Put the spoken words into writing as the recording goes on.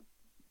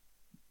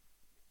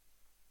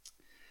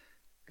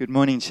Good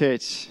morning,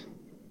 church.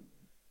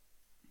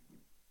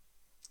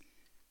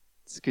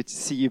 It's good to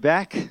see you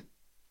back.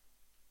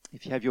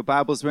 If you have your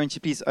Bibles, won't you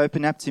please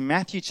open up to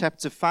Matthew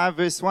chapter 5,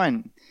 verse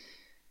 1.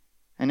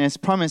 And as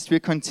promised, we're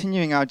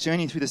continuing our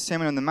journey through the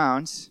Sermon on the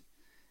Mount.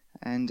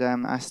 And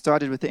I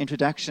started with the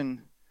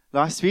introduction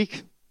last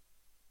week.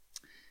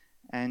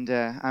 And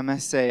I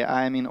must say,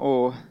 I am in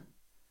awe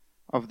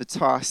of the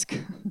task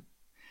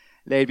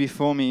laid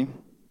before me.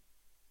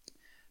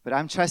 But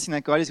I'm trusting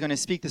that God is going to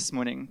speak this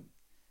morning,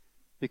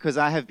 because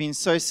I have been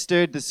so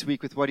stirred this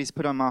week with what He's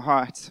put on my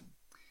heart.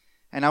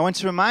 And I want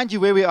to remind you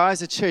where we are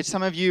as a church.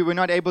 Some of you were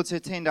not able to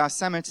attend our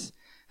summit.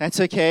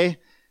 That's okay.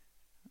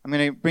 I'm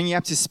going to bring you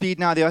up to speed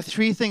now. There are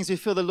three things we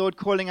feel the Lord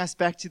calling us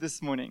back to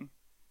this morning.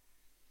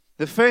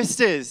 The first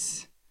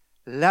is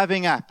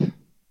loving up.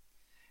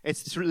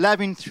 It's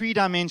love in three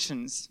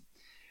dimensions.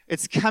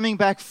 It's coming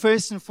back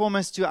first and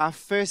foremost to our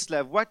first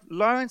love. What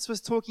Lawrence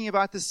was talking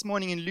about this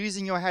morning in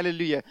Losing Your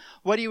Hallelujah,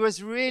 what he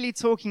was really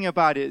talking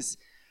about is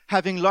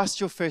having lost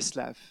your first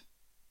love.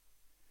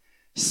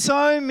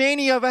 So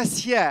many of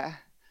us here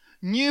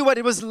knew what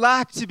it was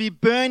like to be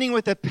burning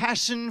with a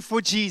passion for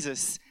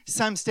Jesus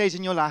some stage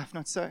in your life,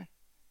 not so?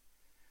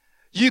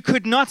 You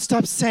could not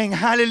stop saying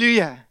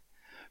hallelujah,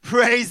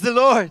 praise the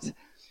Lord.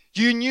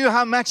 You knew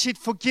how much He'd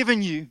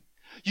forgiven you.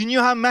 You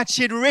knew how much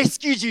He had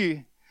rescued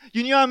you.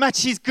 You knew how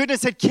much His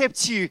goodness had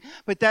kept you,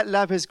 but that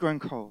love has grown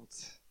cold.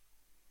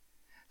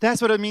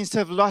 That's what it means to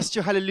have lost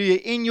your hallelujah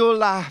in your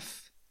life.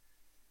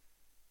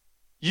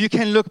 You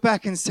can look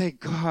back and say,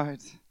 God,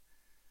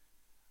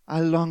 I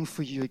long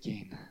for you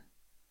again.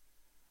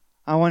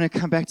 I want to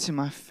come back to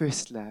my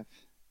first love.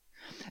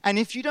 And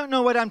if you don't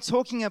know what I'm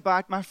talking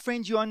about, my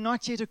friend, you are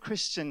not yet a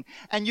Christian,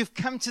 and you've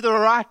come to the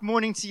right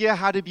morning to hear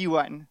how to be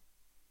one.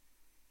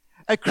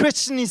 A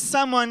Christian is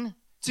someone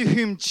to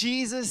whom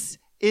Jesus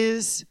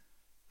is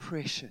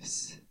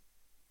precious.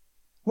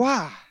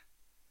 Why?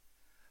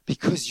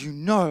 Because you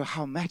know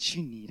how much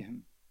you need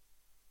Him.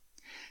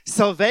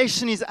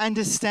 Salvation is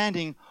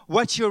understanding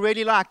what you're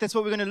really like. That's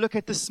what we're going to look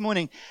at this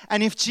morning.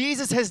 And if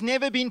Jesus has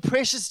never been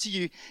precious to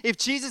you, if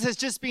Jesus has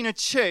just been a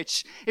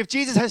church, if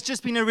Jesus has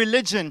just been a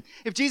religion,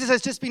 if Jesus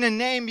has just been a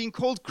name being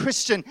called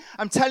Christian,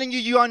 I'm telling you,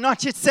 you are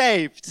not yet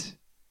saved.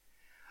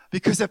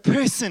 Because a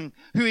person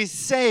who is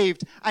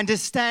saved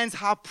understands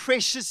how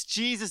precious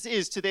Jesus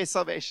is to their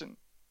salvation.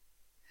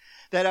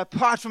 That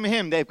apart from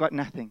Him, they've got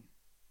nothing.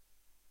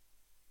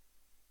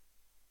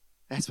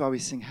 That's why we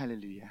sing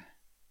hallelujah.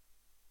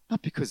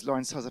 Not because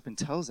Lawrence tells up and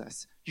tells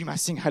us, you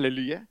must sing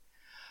hallelujah,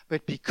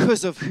 but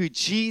because of who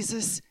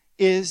Jesus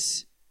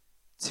is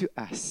to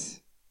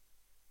us.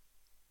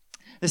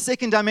 The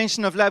second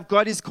dimension of love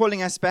God is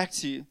calling us back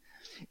to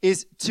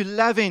is to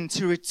love in,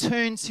 to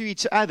return to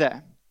each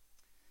other.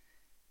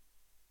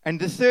 And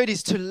the third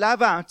is to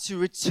love out, to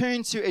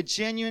return to a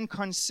genuine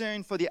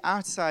concern for the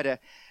outsider.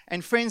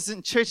 And friends,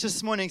 in church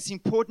this morning, it's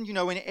important,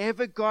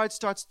 whenever God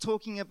starts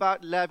talking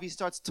about love, He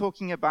starts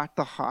talking about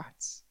the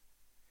heart.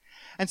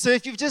 And so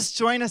if you've just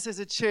joined us as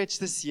a church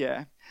this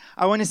year,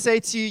 I want to say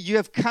to you, you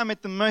have come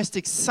at the most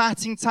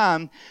exciting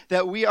time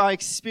that we are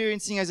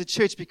experiencing as a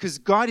church, because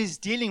God is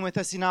dealing with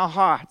us in our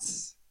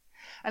hearts.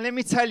 And let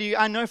me tell you,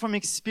 I know from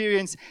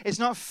experience, it's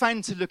not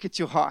fun to look at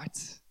your heart.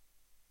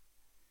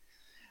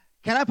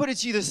 Can I put it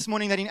to you this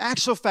morning that in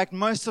actual fact,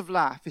 most of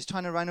life is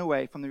trying to run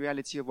away from the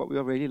reality of what we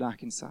are really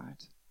like inside.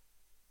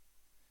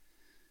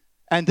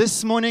 And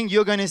this morning,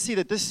 you're going to see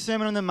that this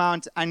Sermon on the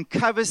Mount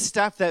uncovers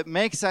stuff that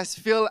makes us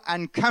feel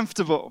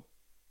uncomfortable.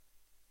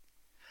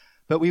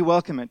 But we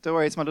welcome it. Don't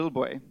worry, it's my little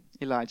boy,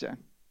 Elijah.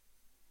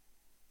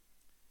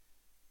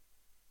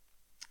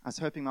 I was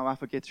hoping my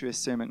wife would get through a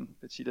sermon,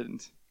 but she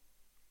didn't.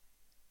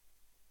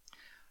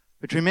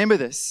 But remember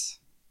this.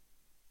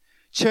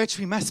 Church,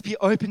 we must be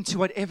open to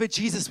whatever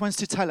Jesus wants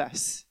to tell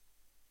us.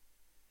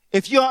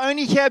 If you are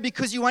only here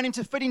because you want Him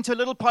to fit into a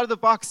little part of the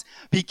box,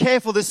 be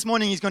careful this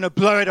morning, He's going to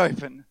blow it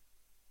open.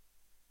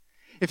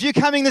 If you're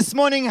coming this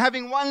morning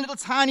having one little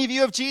tiny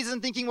view of Jesus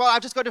and thinking, well,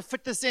 I've just got to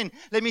fit this in,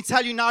 let me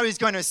tell you now, He's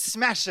going to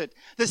smash it.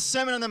 This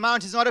Sermon on the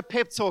Mount is not a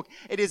pep talk.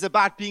 It is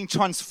about being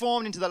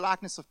transformed into the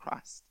likeness of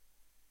Christ.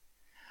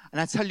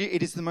 And I tell you,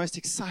 it is the most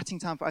exciting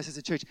time for us as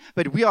a church.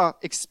 But we are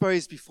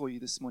exposed before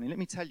you this morning. Let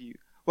me tell you,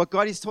 what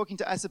God is talking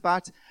to us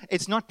about,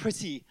 it's not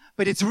pretty,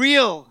 but it's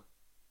real.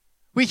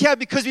 We're here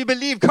because we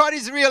believe God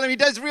is real and He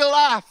does real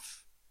life.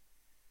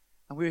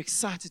 And we're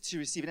excited to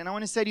receive it. And I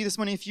want to say to you this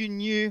morning, if you're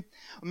new,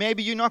 or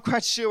maybe you're not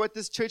quite sure what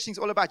this church thing is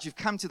all about, you've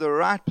come to the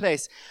right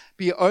place.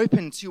 Be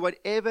open to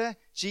whatever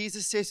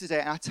Jesus says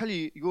today. And I tell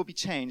you, you will be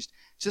changed,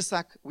 just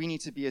like we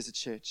need to be as a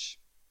church.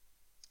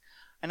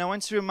 And I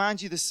want to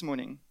remind you this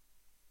morning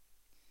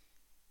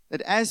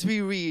that as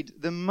we read,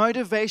 the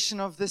motivation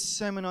of this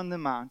Sermon on the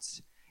Mount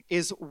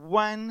is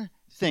one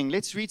thing.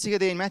 Let's read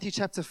together in Matthew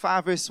chapter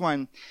 5, verse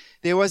 1.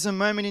 There was a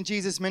moment in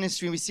Jesus'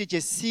 ministry, and we see it here,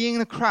 seeing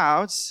the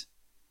crowds,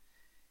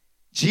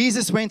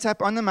 Jesus went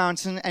up on the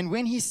mountain, and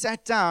when He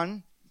sat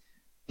down,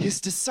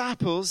 His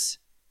disciples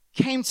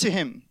came to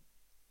Him.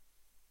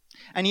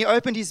 And He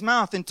opened His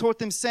mouth and taught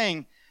them,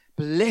 saying,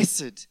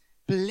 Blessed,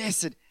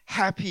 blessed,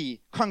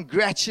 happy,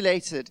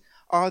 congratulated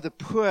are the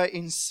poor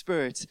in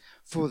spirit,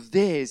 for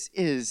theirs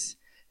is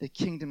the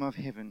kingdom of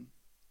heaven.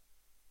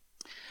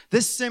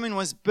 This sermon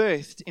was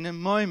birthed in a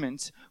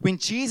moment when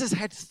Jesus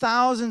had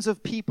thousands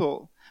of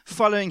people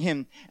following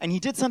him, and he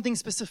did something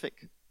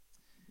specific.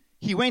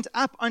 He went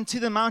up onto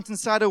the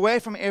mountainside away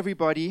from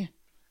everybody,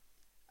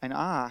 and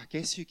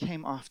guess who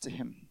came after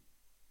him?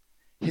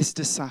 His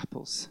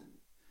disciples.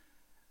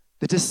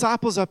 The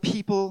disciples were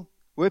people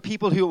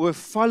who were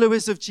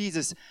followers of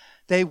Jesus.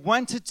 They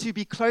wanted to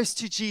be close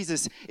to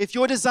Jesus. If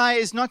your desire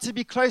is not to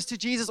be close to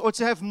Jesus or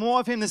to have more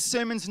of him, this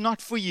sermon's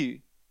not for you.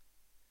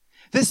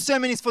 This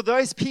sermon is for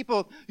those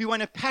people who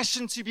want a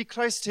passion to be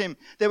close to him.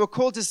 They were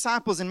called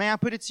disciples, and may I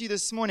put it to you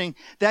this morning,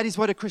 that is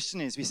what a Christian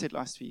is, we said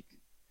last week.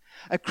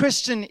 A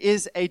Christian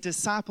is a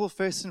disciple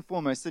first and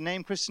foremost. The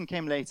name Christian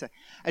came later.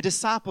 A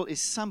disciple is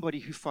somebody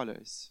who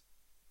follows.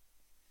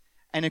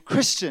 And a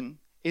Christian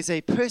is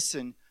a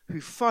person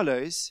who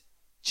follows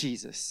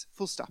Jesus.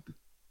 Full stop.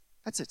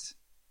 That's it.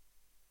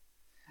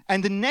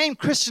 And the name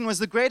Christian was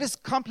the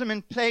greatest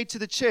compliment paid to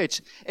the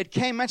church. It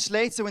came much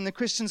later when the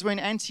Christians were in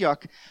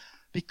Antioch.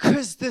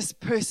 Because this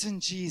person,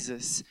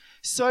 Jesus,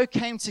 so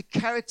came to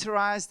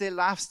characterize their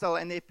lifestyle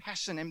and their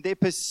passion and their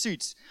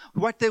pursuits,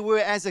 what they were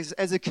as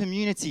a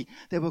community,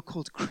 they were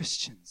called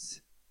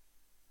Christians.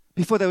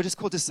 Before they were just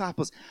called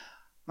disciples.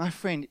 My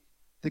friend,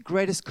 the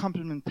greatest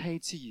compliment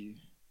paid to you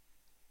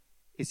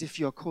is if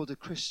you are called a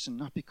Christian,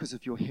 not because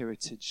of your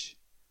heritage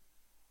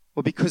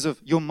or because of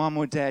your mom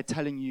or dad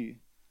telling you.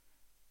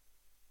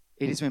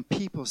 It is when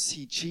people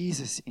see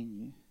Jesus in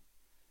you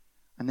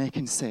and they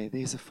can say,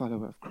 there's a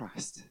follower of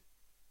Christ.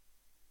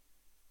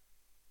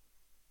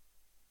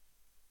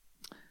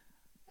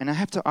 And I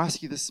have to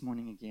ask you this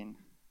morning again.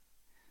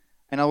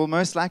 And I will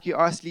most likely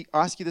ask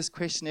you this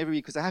question every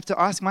week because I have to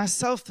ask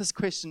myself this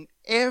question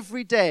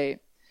every day.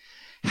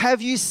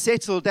 Have you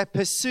settled that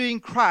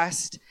pursuing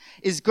Christ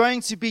is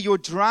going to be your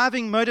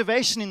driving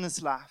motivation in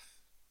this life?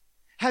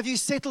 Have you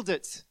settled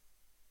it?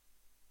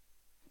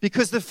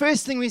 Because the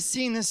first thing we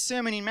see in this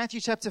sermon in Matthew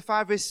chapter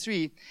 5 verse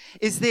 3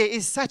 is there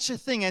is such a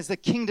thing as the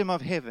kingdom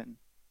of heaven.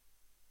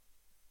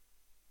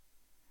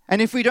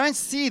 And if we don't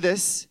see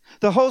this,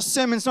 the whole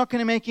sermon's not going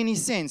to make any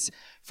sense.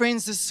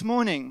 Friends, this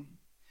morning,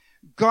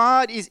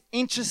 God is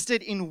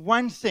interested in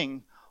one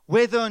thing,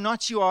 whether or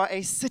not you are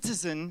a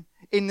citizen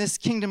in this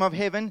kingdom of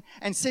heaven,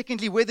 and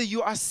secondly, whether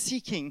you are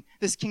seeking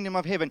this kingdom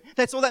of heaven.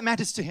 That's all that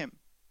matters to him.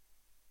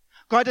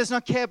 God does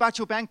not care about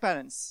your bank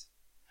balance.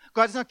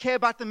 God does not care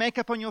about the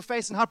makeup on your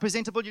face and how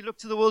presentable you look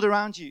to the world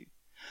around you.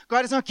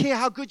 God does not care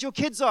how good your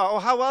kids are or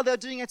how well they're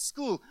doing at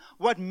school.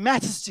 What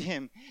matters to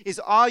him is,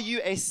 are you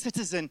a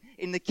citizen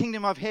in the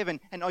kingdom of heaven,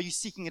 and are you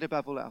seeking it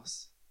above all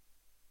else?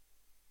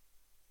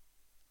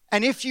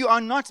 And if you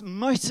are not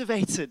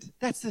motivated,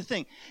 that's the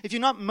thing. If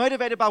you're not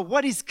motivated by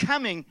what is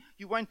coming,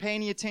 you won't pay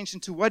any attention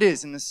to what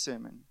is in this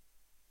sermon.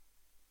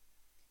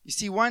 You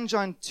see, 1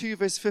 John 2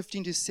 verse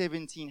 15 to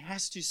 17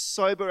 has to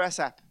sober us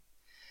up.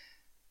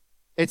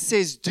 It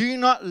says, do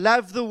not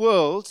love the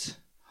world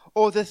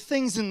or the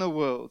things in the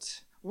world.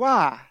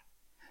 Why?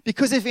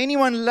 Because if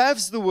anyone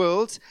loves the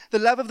world, the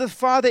love of the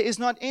Father is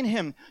not in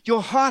him.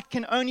 Your heart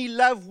can only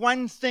love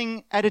one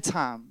thing at a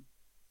time.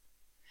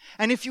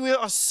 And if you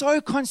are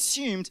so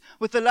consumed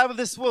with the love of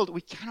this world,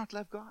 we cannot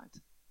love God.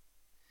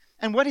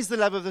 And what is the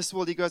love of this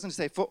world? He goes on to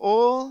say, for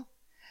all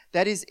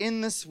that is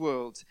in this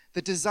world,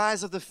 the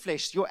desires of the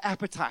flesh, your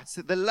appetites,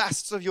 the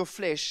lusts of your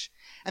flesh,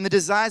 and the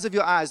desires of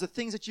your eyes, the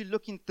things that you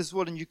look in this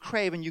world and you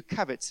crave and you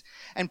covet,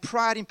 and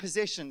pride in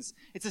possessions.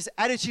 It's this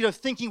attitude of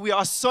thinking we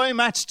are so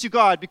much to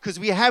God because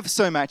we have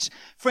so much.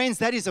 Friends,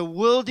 that is a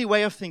worldly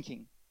way of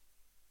thinking.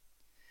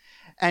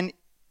 And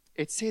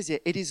it says here,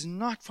 it is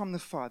not from the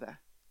Father.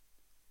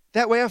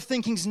 That way of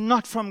thinking is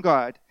not from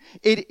God.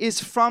 It is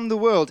from the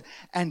world.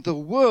 And the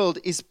world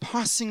is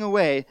passing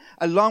away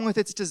along with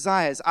its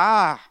desires.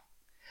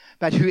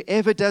 But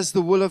whoever does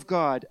the will of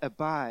God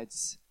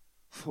abides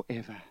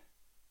forever.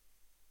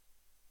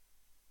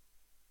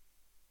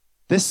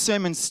 This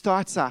sermon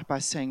starts out by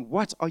saying,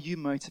 what are you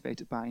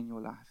motivated by in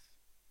your life?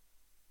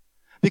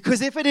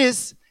 Because if it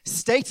is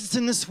status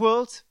in this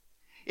world,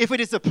 if it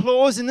is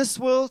applause in this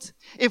world,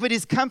 if it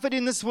is comfort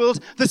in this world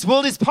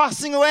is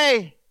passing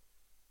away.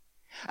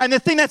 And the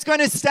thing that's going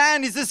to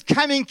stand is this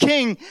coming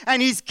king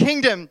and his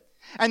kingdom.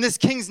 And this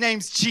king's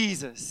name's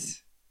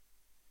Jesus.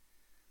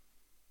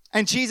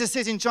 And Jesus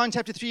says in John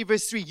chapter 3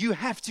 verse 3, you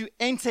have to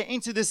enter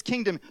into this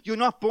kingdom. You're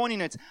not born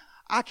in it.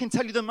 I can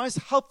tell you the most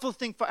helpful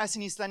thing for us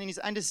in East London is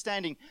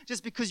understanding.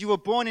 Just because you were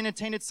born and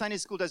attended Sunday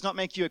school does not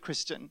make you a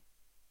Christian.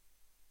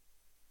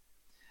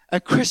 A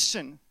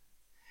Christian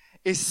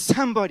is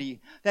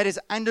somebody that has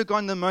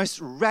undergone the most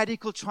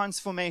radical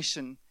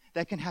transformation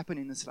that can happen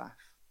in this life.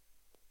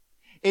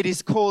 It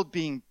is called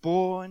being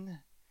born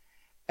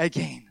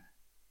again.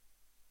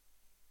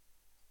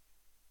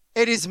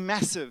 It is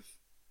massive.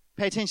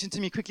 Pay attention to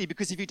me quickly,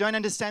 because if you don't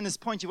understand this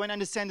point, you won't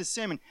understand this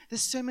sermon.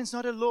 This sermon's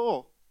not a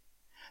law.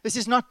 This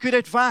is not good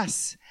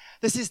advice.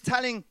 This is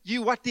telling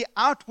you what the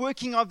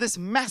outworking of this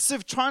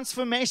massive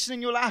transformation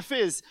in your life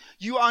is.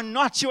 You are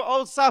not your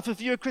old self if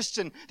you're a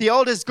Christian. The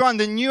old is gone.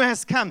 The new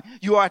has come.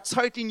 You are a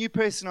totally new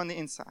person on the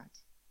inside.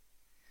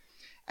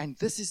 And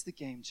this is the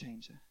game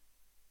changer,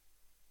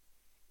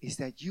 is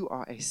that you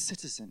are a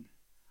citizen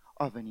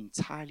of an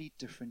entirely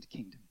different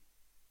kingdom.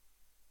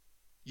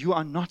 You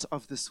are not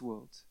of this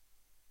world.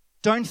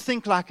 Don't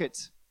think like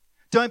it.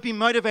 Don't be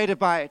motivated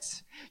by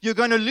it. You're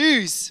going to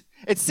lose.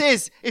 It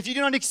says, if you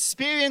do not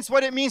experience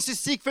what it means to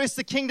seek first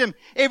the kingdom,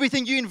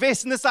 everything you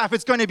invest in this life,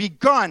 it's going to be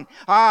gone.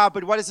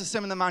 But what does the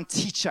Sermon on the Mount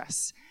teach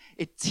us?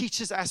 It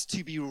teaches us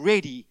to be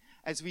ready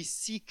as we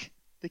seek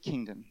the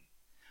kingdom.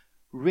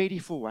 Ready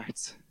for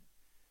what?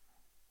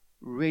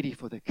 Ready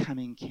for the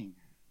coming King.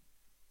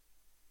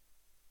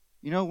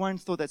 You know, one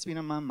thought that's been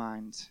on my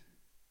mind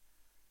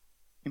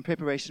in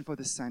preparation for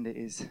this Sunday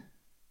is,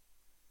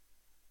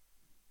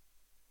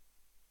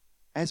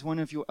 as one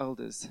of your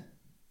elders,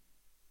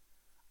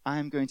 I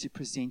am going to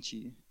present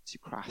you to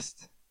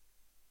Christ.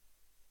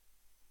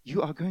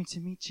 You are going to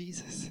meet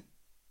Jesus.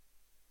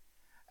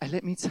 And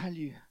let me tell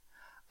you,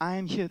 I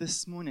am here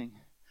this morning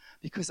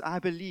because I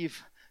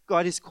believe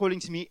God is calling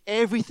to me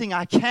everything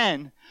I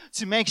can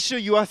to make sure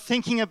you are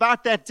thinking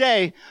about that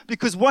day,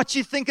 because what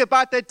you think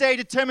about that day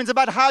determines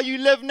about how you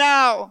live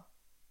now.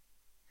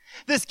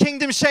 This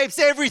kingdom shapes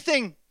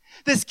everything.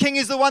 This King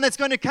is the one that's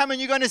going to come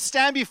and you're going to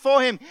stand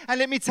before him. And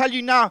let me tell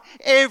you now,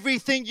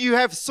 everything you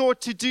have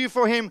sought to do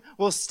for him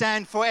will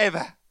stand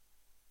forever.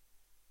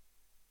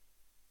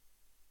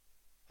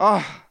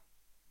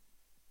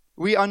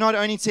 We are not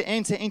only to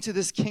enter into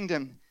this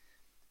kingdom,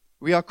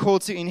 we are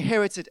called to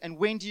inherit it. And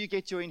when do you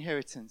get your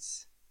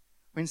inheritance?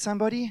 When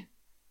somebody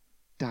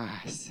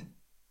dies.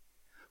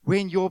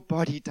 When your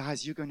body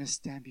dies, you're going to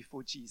stand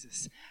before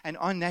Jesus. And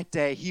on that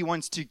day, he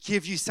wants to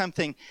give you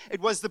something. It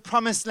was the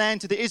promised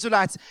land to the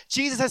Israelites.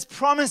 Jesus has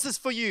promises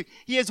for you.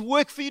 He has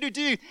work for you to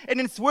do.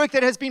 And it's work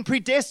that has been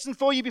predestined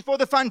for you before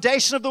the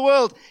foundation of the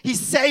world. He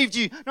saved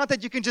you. Not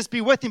that you can just be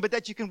with him, but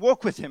that you can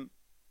walk with him.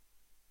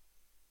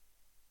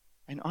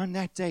 And on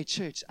that day,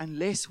 church,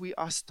 unless we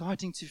are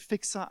starting to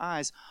fix our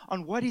eyes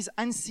on what is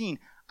unseen,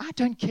 I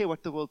don't care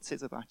what the world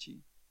says about you.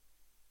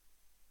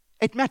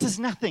 It matters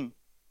nothing.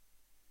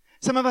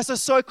 Some of us are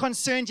so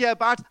concerned here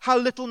about how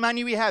little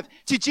money we have.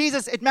 To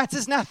Jesus, it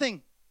matters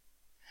nothing.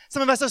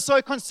 Some of us are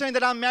so concerned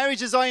that our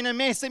marriages are in a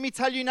mess. Let me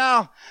tell you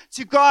now,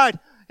 to God,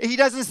 he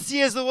doesn't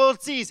see as the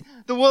world sees.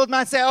 The world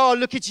might say, oh,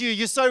 look at you.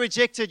 You're so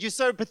rejected. You're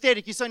so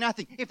pathetic. You're so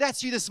nothing. If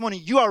that's you this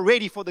morning, you are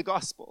ready for the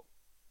gospel.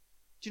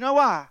 Do you know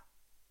why?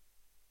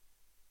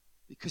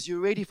 Because you're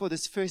ready for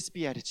this first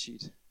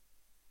beatitude,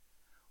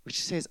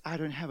 which says, I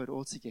don't have it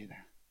all together.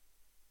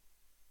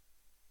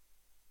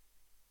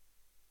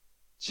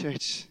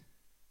 Church,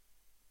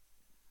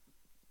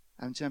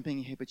 I'm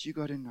jumping here, but you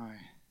got to know,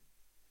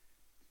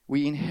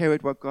 we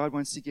inherit what God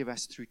wants to give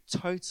us through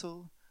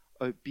total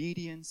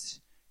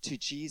obedience to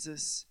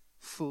Jesus,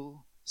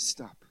 full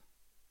stop.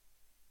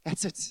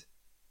 That's it.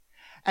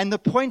 And the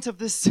point of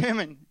this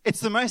sermon, it's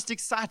the most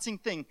exciting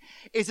thing,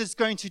 is it's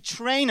going to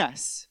train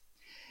us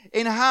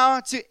in how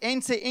to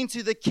enter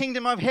into the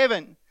kingdom of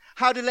heaven,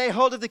 how to lay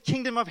hold of the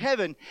kingdom of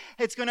heaven.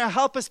 It's going to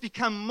help us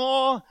become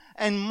more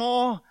and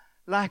more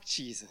like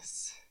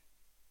Jesus.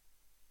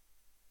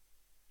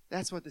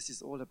 That's what this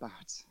is all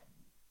about.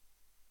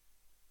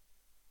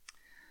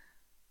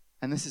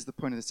 And this is the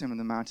point of the Sermon on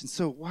the Mount. And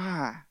so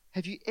why?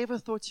 Have you ever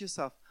thought to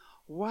yourself,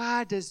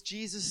 why does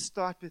Jesus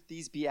start with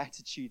these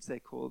Beatitudes, they're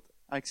called?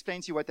 I'll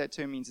explain to you what that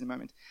term means in a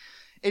moment.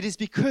 It is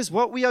because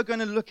what we are going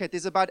to look at,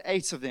 there's about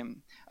 8 of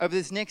them over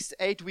this next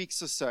 8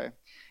 weeks or so,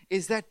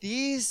 is that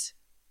these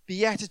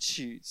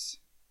Beatitudes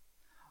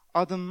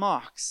are the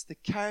marks, the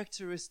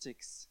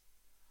characteristics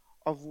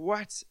of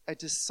what a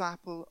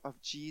disciple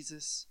of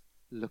Jesus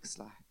looks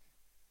like.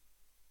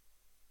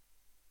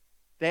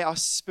 They are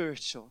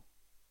spiritual.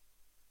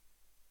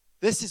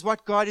 This is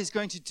what God is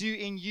going to do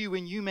in you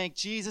when you make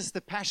Jesus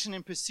the passion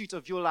and pursuit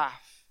of your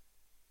life.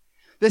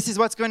 This is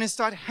what's going to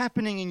start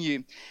happening in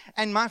you.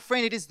 And my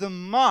friend, it is the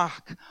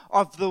mark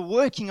of the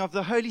working of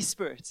the Holy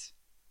Spirit.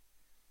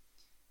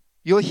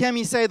 You'll hear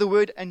me say the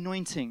word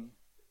anointing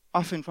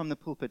often from the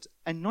pulpit.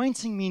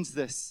 Anointing means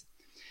this.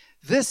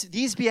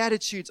 These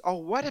Beatitudes are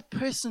what a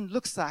person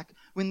looks like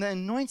when the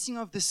anointing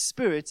of the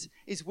Spirit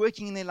is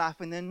working in their life.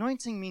 And the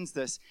anointing means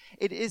this.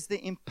 It is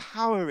the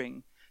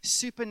empowering,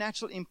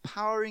 supernatural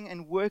empowering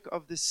and work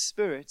of the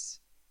Spirit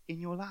in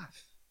your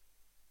life.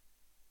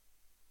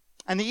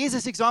 And the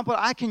easiest example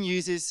I can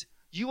use is,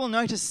 you will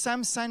notice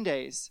some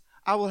Sundays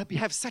I will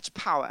have such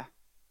power.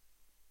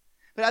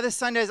 But other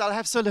Sundays I'll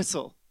have so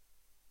little.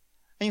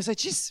 And you'll say,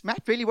 geez,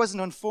 Matt really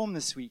wasn't on form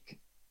this week.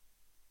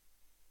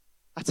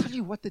 I'll tell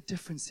you what the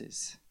difference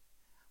is.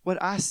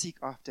 What I seek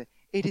after,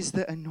 it is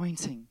the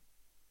anointing.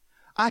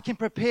 I can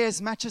prepare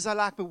as much as I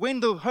like, but when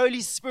the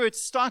Holy Spirit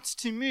starts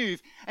to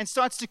move and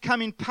starts to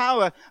come in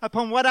power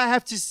upon what I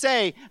have to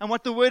say and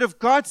what the Word of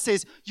God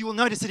says, you will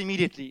notice it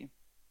immediately.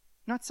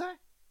 Not so?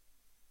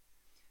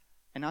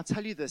 And I'll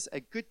tell you this, a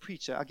good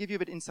preacher, I'll give you a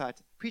bit of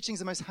insight. Preaching is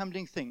the most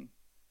humbling thing.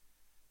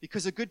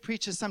 Because a good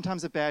preacher is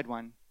sometimes a bad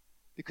one.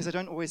 Because I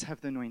don't always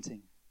have the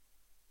anointing.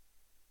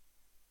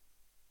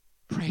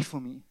 Pray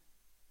for me.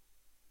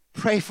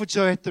 Pray for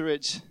Joe at the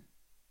Ridge.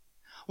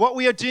 What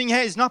we are doing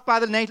here is not by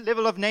the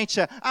level of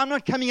nature. I'm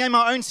not coming in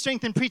my own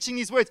strength and preaching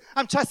these words.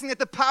 I'm trusting that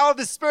the power of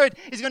the Spirit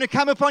is going to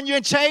come upon you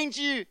and change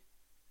you.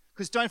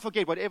 Because don't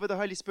forget, whatever the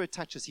Holy Spirit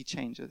touches, He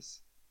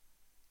changes.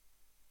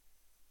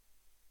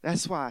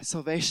 That's why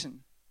salvation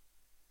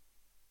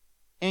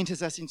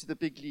enters us into the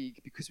big league,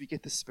 because we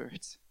get the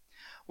Spirit.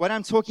 What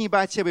I'm talking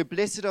about here, we're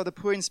blessed are the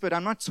poor in spirit.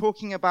 I'm not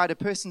talking about a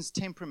person's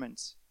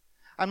temperament.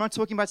 I'm not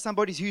talking about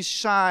somebody who's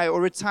shy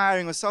or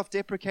retiring or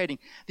self-deprecating.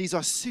 These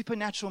are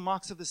supernatural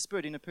marks of the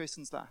Spirit in a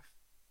person's life.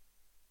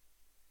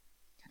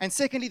 And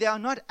secondly, they are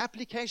not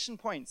application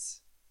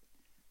points.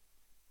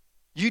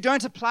 You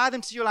don't apply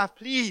them to your life.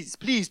 Please,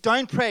 please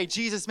don't pray,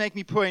 Jesus, make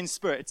me poor in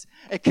spirit.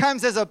 It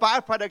comes as a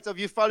byproduct of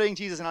you following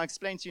Jesus, and I'll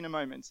explain to you in a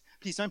moment.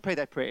 Please don't pray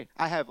that prayer.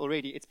 I have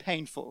already. It's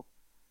painful.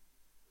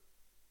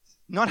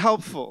 Not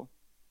helpful.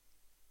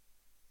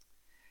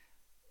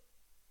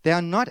 They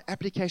are not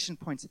application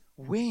points.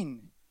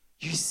 When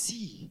you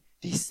see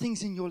these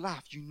things in your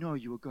life, you know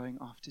you are going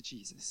after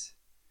Jesus.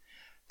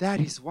 That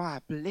is why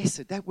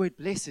blessed, that word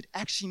blessed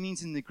actually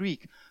means in the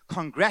Greek,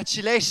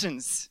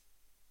 congratulations.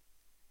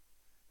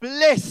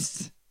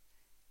 Blessed.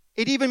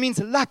 It even means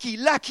lucky.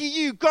 Lucky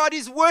you. God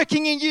is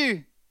working in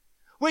you.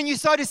 When you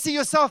start to see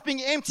yourself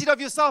being emptied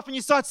of yourself and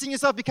you start seeing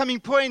yourself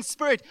becoming poor in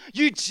spirit,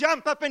 you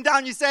jump up and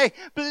down. You say,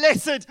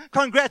 blessed,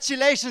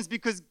 congratulations,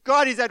 because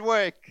God is at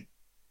work.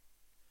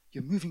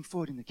 You're moving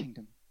forward in the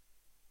kingdom.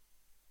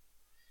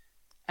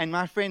 And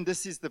my friend,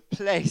 this is the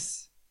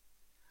place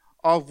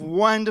of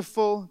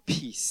wonderful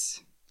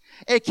peace.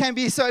 It can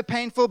be so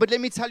painful, but let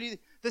me tell you,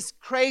 this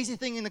crazy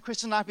thing in the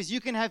Christian life is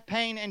you can have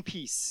pain and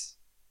peace.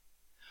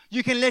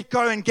 You can let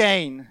go and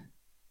gain.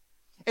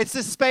 It's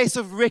a space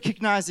of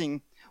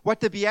recognizing what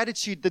the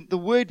beatitude, the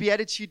word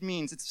beatitude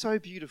means. It's so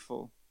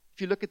beautiful. If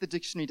you look at the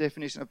dictionary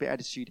definition of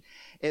beatitude,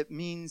 it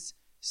means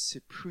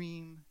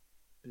supreme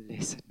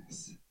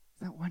blessedness. Isn't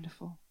that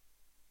wonderful?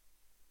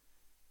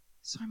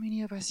 So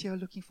many of us here are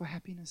looking for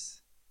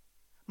happiness.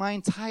 My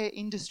entire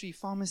industry,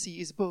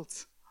 pharmacy, is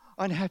built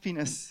on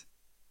happiness.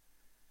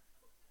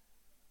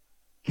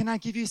 Can I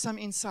give you some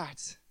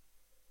insight?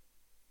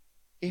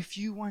 If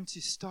you want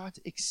to start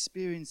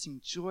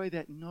experiencing joy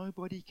that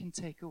nobody can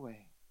take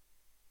away,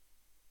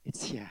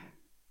 it's here.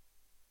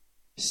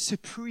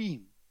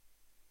 Supreme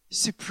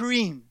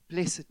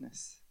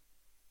blessedness.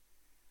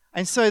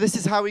 And so this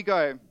is how we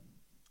go.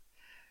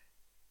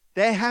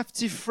 They have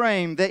to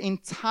frame the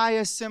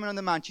entire Sermon on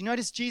the Mount. You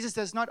notice Jesus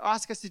does not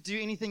ask us to do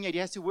anything yet.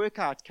 He has to work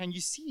out. Can you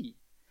see?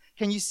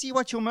 Can you see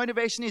what your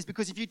motivation is?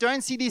 Because if you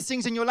don't see these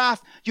things in your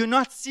life, you're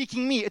not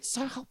seeking me. It's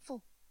so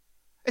helpful.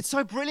 It's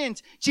so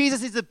brilliant.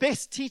 Jesus is the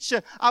best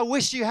teacher. I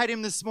wish you had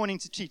him this morning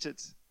to teach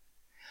it.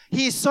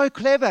 He is so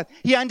clever.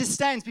 He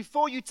understands.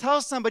 Before you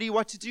tell somebody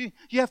what to do,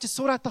 you have to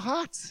sort out the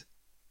heart.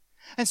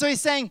 And so he's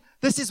saying,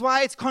 this is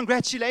why it's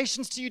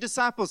congratulations to you,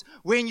 disciples.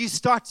 When you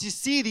start to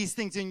see these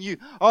things in you,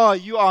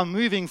 you are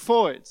moving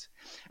forward.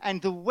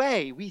 And the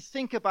way we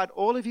think about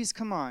all of his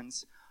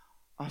commands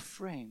are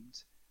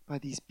framed by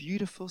these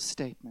beautiful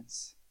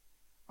statements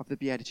of the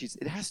Beatitudes.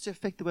 It has to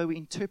affect the way we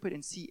interpret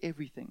and see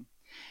everything.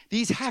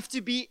 These have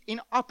to be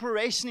in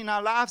operation in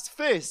our lives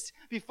first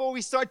before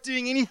we start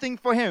doing anything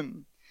for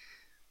him.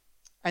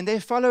 And they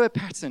follow a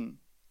pattern.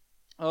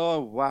 Oh,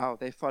 wow.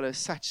 They follow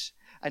such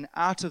an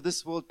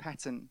out-of-this-world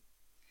pattern.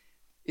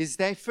 Is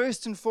they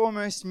first and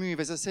foremost move,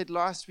 as I said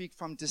last week,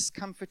 from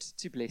discomfort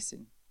to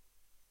blessing.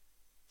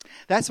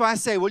 That's why I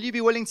say, will you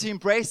be willing to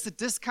embrace the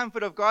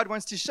discomfort of God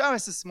wants to show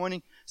us this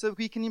morning so that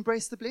we can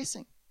embrace the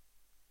blessing?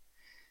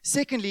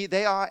 Secondly,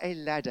 they are a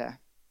ladder.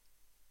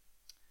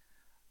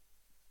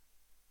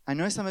 I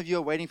know some of you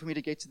are waiting for me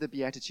to get to the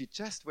Beatitude.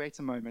 Just wait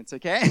a moment,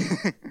 okay?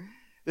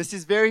 This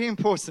is very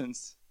important.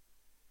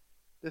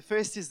 The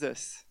first is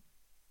this,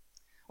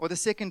 or the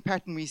second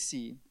pattern we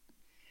see,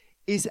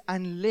 is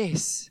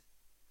unless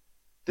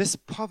this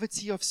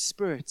poverty of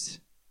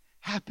spirit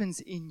happens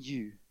in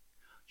you,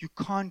 you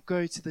can't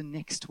go to the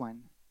next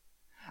one.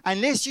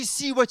 Unless you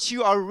see what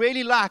you are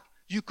really like,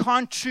 you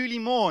can't truly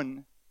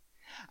mourn.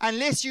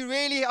 Unless you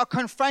really are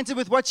confronted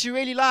with what you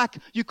really like,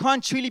 you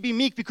can't truly be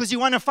meek because you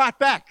want to fight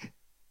back.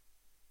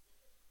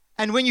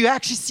 And when you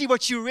actually see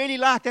what you really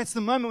like, that's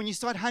the moment when you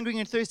start hungering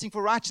and thirsting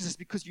for righteousness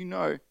because you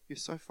know you're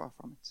so far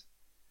from it.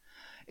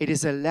 It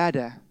is a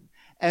ladder.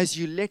 As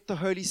you let the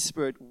Holy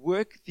Spirit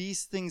work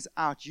these things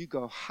out, you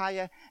go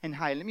higher and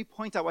higher. Let me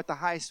point out what the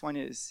highest one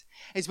is.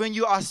 It's when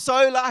you are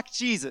so like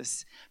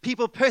Jesus,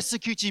 people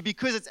persecute you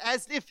because it's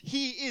as if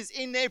he is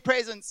in their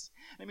presence.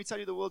 Let me tell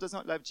you, the world does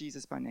not love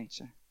Jesus by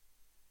nature.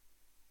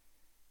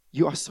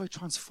 You are so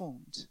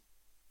transformed.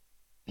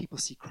 People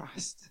see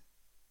Christ.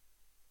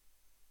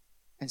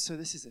 And so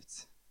this is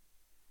it.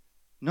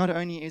 Not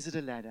only is it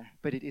a ladder,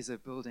 but it is a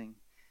building.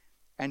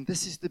 And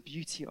this is the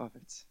beauty of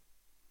it.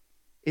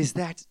 Is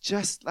that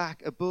just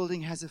like a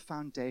building has a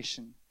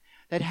foundation,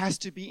 that has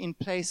to be in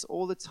place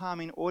all the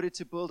time in order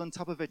to build on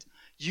top of it.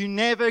 You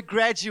never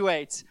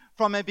graduate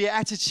from a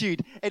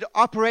beatitude. It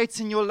operates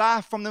in your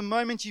life from the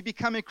moment you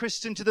become a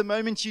Christian to the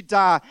moment you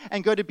die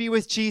and go to be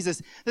with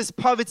Jesus. This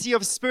poverty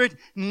of spirit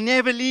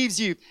never leaves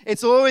you.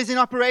 It's always in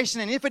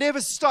operation. And if it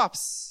ever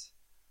stops,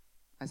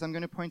 as I'm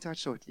going to point out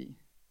shortly,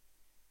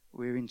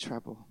 we're in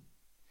trouble.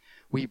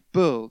 We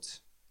build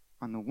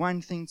on the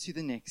one thing to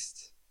the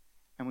next,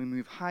 and we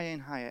move higher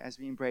and higher as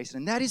we embrace it.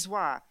 And that is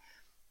why,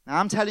 now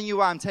I'm telling you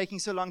why I'm taking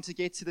so long to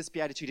get to this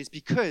beatitude, is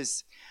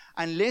because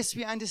unless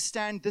we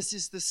understand this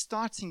is the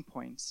starting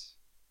point,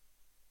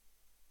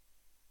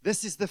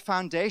 this is the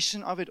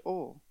foundation of it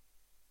all,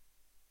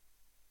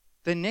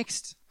 the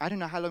next, I don't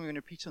know how long we're going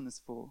to preach on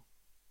this for,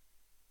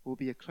 will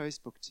be a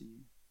closed book to you.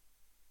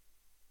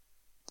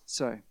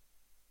 So,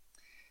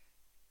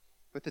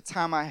 with the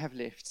time I have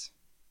left,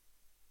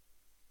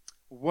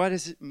 what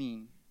does it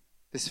mean,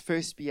 this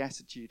first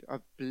beatitude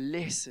of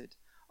blessed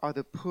are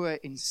the poor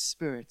in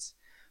spirit,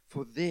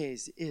 for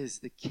theirs is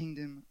the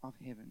kingdom of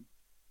heaven?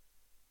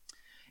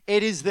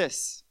 It is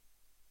this.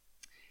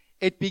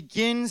 It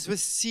begins with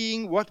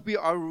seeing what we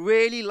are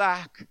really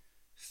like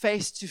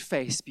face to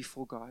face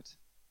before God.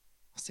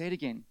 I'll say it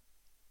again.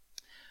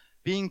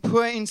 Being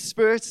poor in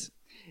spirit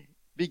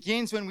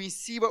begins when we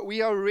see what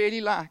we are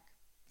really like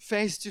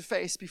face to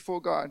face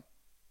before God.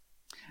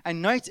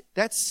 And note,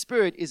 that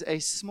spirit is a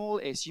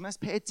small s. You must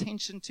pay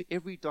attention to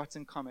every dot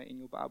and comma in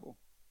your Bible.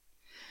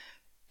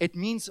 It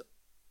means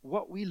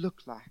what we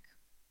look like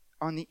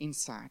on the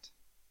inside.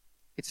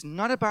 It's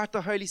not about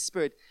the Holy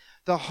Spirit.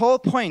 The whole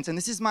point, and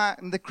this is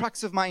the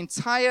crux of my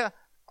entire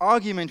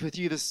argument with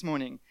you this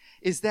morning,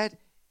 is that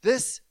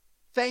this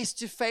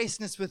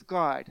face-to-faceness with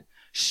God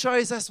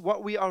shows us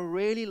what we are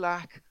really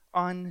like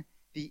on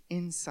the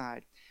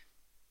inside.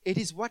 It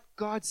is what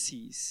God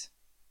sees.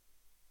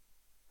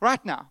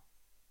 Right now,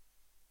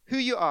 who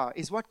you are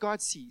is what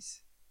God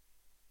sees.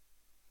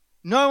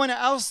 No one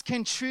else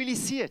can truly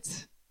see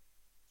it.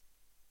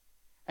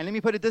 And let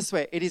me put it this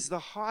way, it is the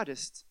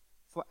hardest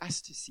for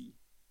us to see.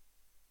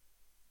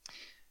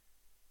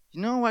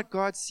 You know what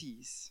God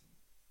sees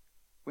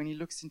when He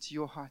looks into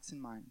your hearts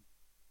and mind?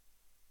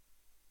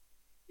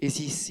 Is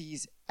He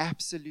sees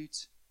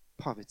absolute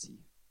poverty.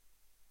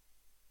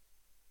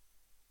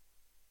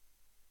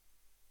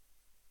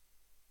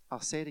 I'll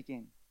say it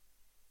again.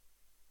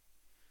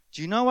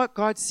 Do you know what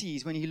God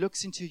sees when He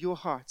looks into your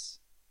hearts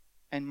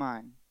and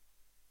mine?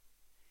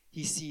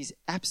 He sees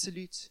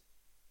absolute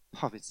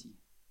poverty.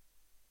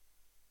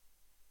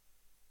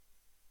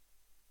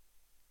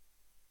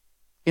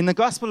 In the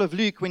Gospel of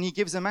Luke, when he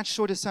gives a much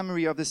shorter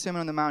summary of the Sermon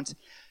on the Mount,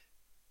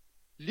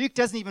 Luke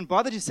doesn't even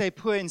bother to say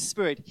poor in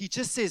spirit. He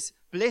just says,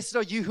 blessed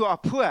are you who are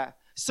poor,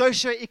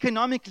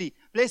 socioeconomically.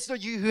 Blessed are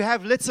you who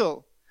have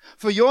little,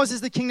 for yours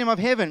is the kingdom of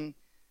heaven.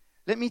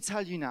 Let me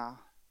tell you now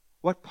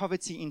what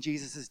poverty in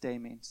Jesus' day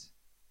meant.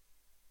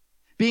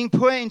 Being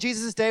poor in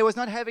Jesus' day was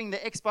not having the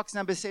Xbox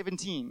number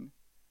 17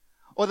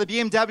 or the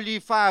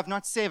BMW 5,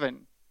 not 7. Do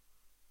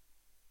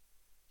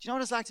you know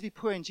what it's like to be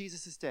poor in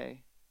Jesus'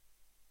 day?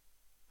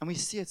 And we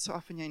see it so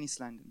often here in East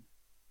London.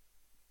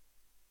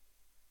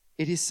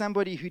 It is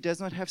somebody who does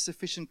not have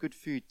sufficient good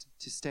food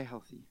to stay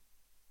healthy.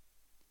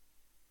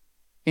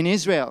 In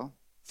Israel,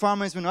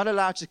 farmers were not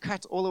allowed to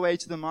cut all the way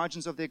to the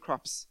margins of their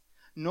crops,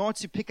 nor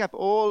to pick up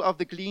all of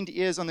the gleaned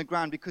ears on the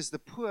ground, because the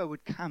poor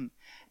would come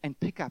and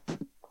pick up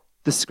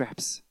the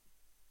scraps.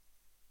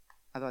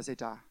 Otherwise they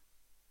die.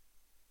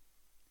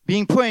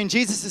 Being poor in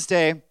Jesus'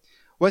 day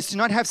was to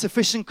not have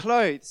sufficient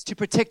clothes to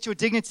protect your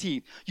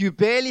dignity. You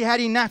barely had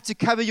enough to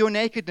cover your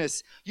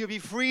nakedness. You'll be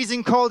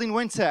freezing cold in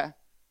winter.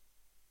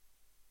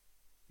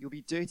 You'll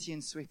be dirty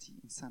and sweaty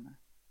in summer.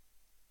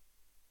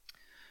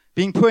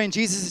 Being poor in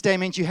Jesus' day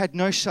meant you had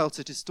no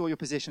shelter to store your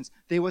possessions.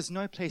 There was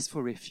no place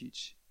for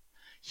refuge.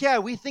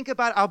 Here, we think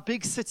about our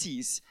big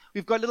cities.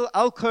 We've got little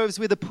alcoves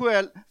where the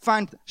poor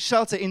find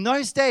shelter. In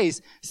those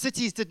days,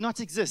 cities did not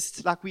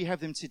exist like we have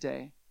them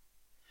today.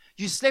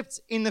 You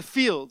slept in the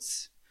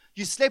fields.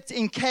 You slept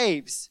in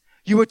caves.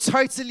 You were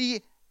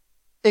totally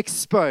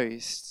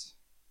exposed.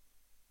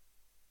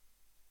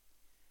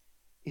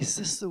 Is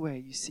this the way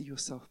you see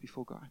yourself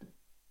before God?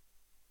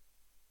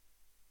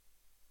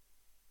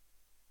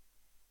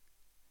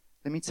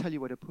 Let me tell you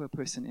what a poor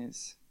person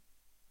is.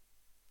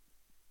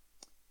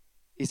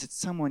 Is it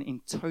someone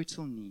in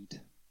total need?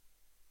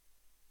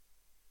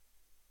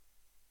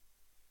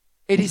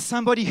 It is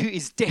somebody who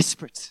is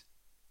desperate.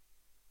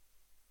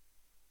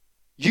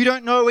 You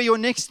don't know where your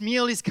next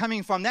meal is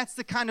coming from. That's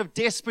the kind of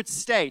desperate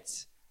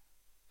state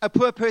a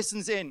poor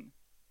person's in.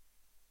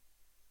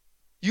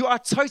 You are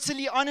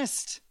totally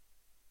honest.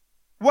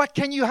 What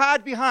can you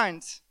hide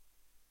behind?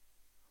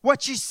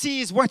 What you see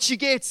is what you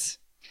get.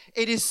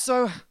 It is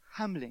so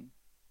humbling.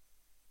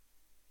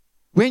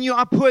 When you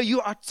are poor,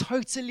 you are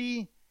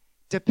totally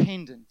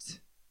dependent.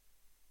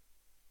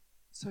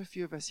 So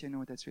few of us here know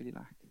what that's really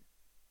like.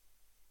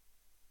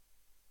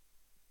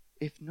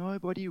 If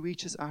nobody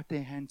reaches out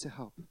their hand to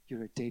help,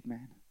 you're a dead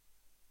man.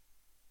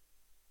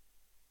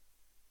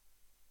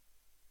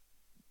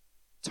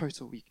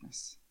 Total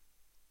weakness.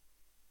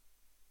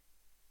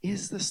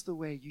 Is this the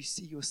way you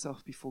see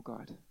yourself before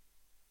God?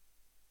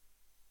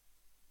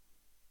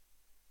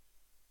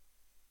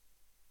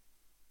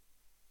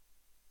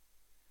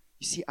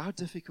 You see, our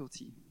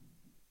difficulty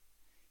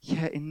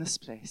here in this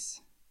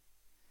place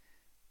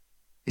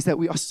is that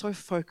we are so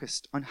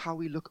focused on how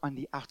we look on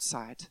the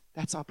outside.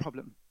 That's our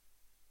problem.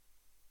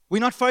 We're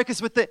not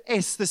focused with the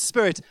S, the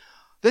Spirit.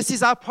 This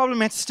is our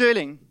problem at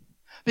Sterling.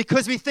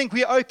 Because we think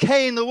we're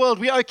okay in the world,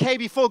 we're okay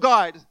before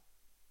God.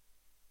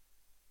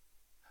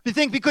 We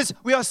think because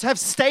we also have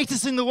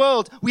status in the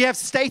world, we have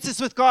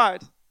status with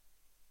God.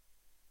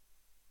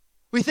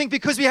 We think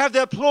because we have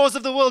the applause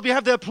of the world, we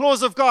have the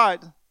applause of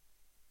God.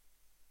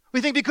 We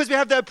think because we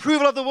have the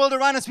approval of the world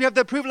around us, we have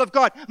the approval of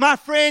God. My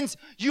friends,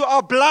 you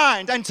are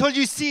blind until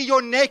you see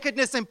your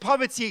nakedness and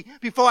poverty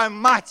before a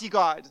mighty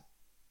God.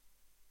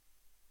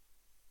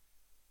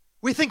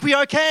 We think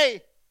we're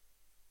okay.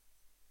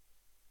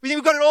 We think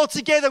we've got it all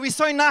together. We're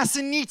so nice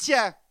and neat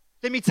here.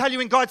 Let me tell you,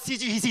 when God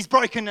sees you, He sees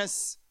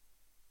brokenness.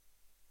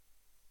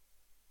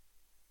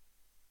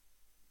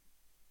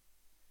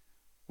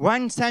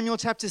 1 Samuel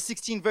chapter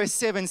 16 verse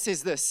 7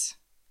 says this.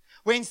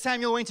 When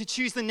Samuel went to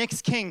choose the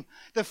next king,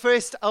 the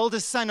first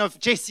eldest son of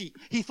Jesse,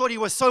 he thought he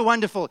was so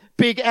wonderful.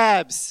 Big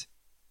abs,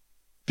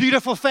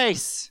 beautiful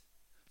face,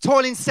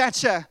 tall in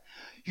stature.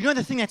 You know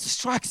the thing that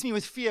strikes me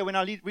with fear when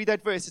I read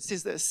that verse? It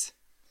says this.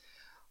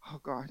 Oh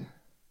God.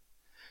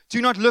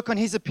 Do not look on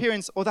his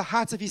appearance or the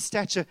height of his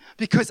stature,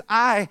 because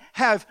I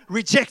have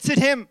rejected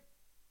him.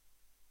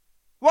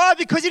 Why?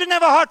 Because he didn't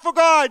have a heart for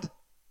God.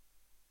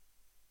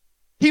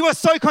 He was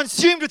so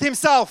consumed with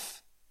himself.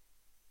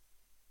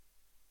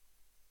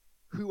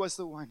 Who was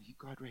the one who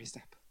God raised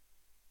up?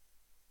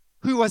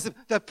 Who was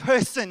the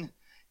person,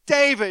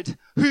 David,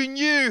 who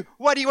knew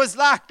what he was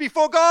like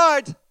before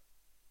God?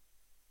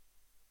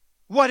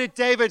 What did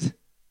David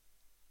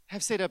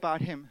have said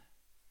about him?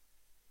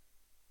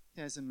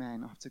 There's a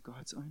man after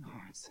God's own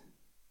heart.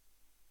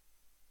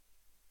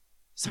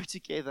 So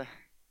together,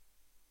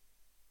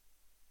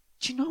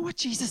 do you know what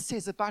Jesus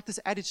says about this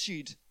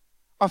attitude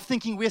of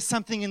thinking we're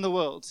something in the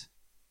world?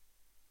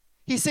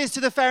 He says to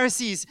the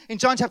Pharisees in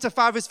John chapter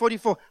 5 verse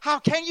 44, how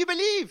can you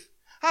believe?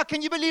 How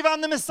can you believe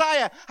I'm the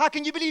Messiah? How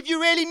can you believe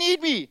you really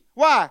need me?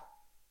 Why?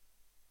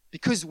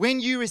 Because when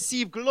you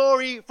receive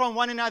glory from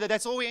one another,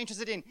 that's all we're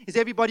interested in, is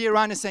everybody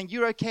around us saying,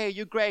 you're okay,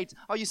 you're great,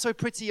 are you so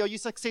pretty, are you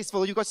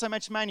successful, you got so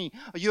much money,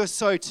 or you're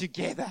so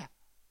together.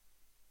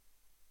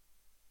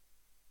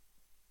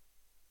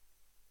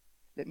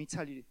 Let me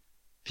tell you,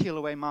 peel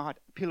away my heart,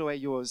 peel away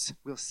yours,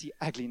 we'll see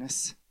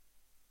ugliness.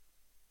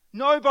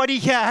 Nobody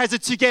here has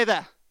it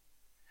together.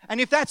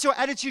 And if that's your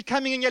attitude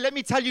coming in here, let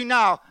me tell you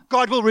now,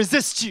 God will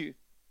resist you.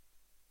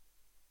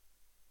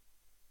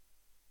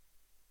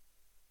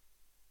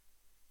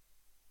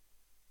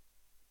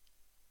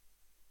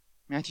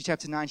 Matthew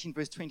chapter 19,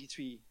 verse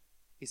 23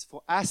 is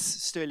for us,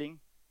 Sterling.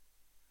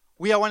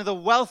 We are one of the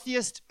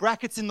wealthiest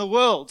brackets in the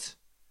world.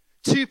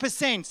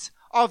 2%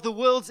 of the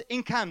world's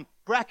income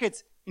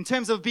bracket in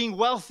terms of being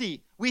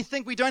wealthy. We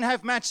think we don't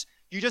have much.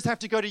 You just have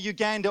to go to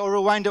Uganda or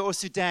Rwanda or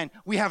Sudan.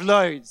 We have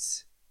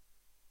loads.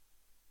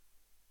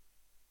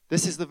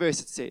 This is the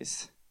verse it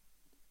says.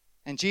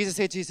 And Jesus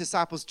said to his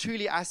disciples,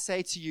 truly I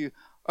say to you,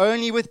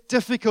 only with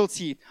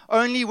difficulty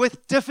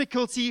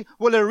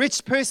will a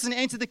rich person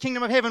enter the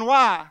kingdom of heaven.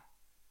 Why?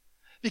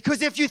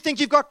 Because if you think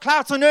you've got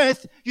clout on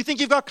earth, you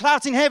think you've got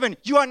clout in heaven.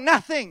 You are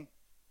nothing.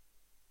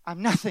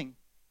 I'm nothing.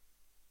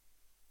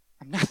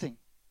 I'm nothing.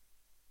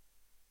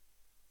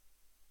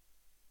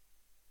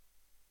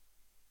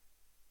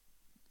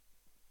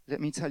 Let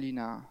me tell you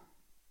now,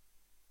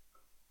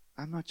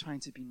 I'm not trying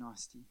to be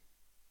nasty.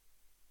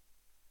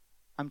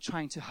 I'm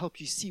trying to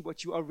help you see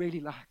what you are really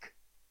like.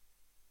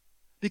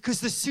 Because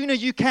the sooner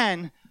you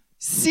can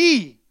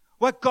see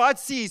what God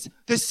sees,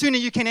 the sooner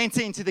you can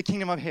enter into the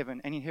kingdom of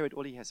heaven and inherit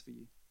all He has for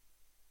you.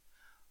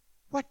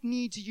 What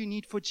need do you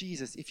need for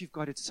Jesus if you've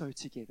got it so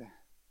together?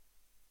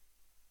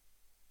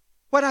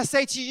 What I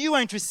say to you, you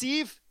won't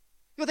receive.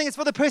 You'll think it's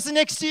for the person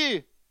next to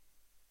you.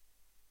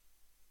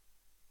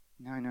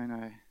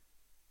 No.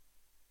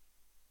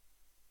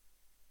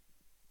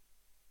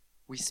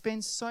 We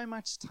spend so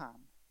much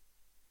time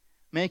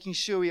making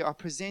sure we are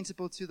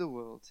presentable to the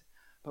world,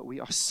 but we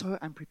are so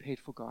unprepared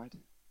for God.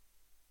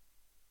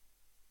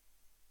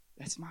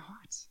 That's my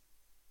heart.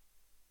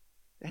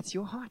 That's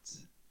your heart.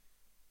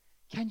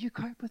 Can you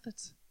cope with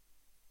it?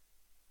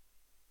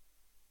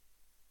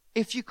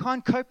 If you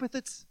can't cope with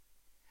it,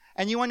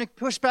 and you want to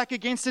push back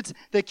against it,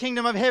 the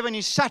kingdom of heaven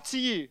is shut to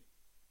you.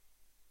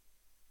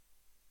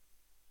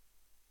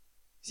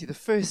 See, the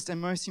first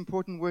and most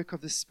important work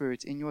of the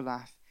Spirit in your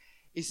life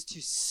is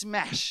to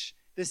smash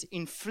this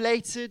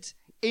inflated,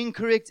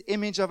 incorrect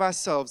image of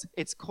ourselves.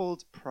 It's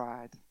called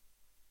pride.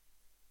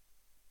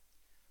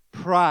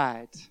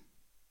 Pride. Do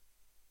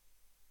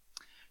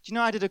you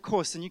know I did a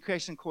course, a new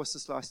creation course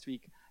this last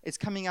week. It's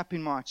coming up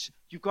in March.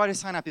 You've got to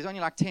sign up. There's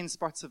only like 10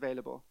 spots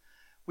available.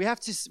 We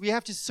have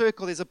to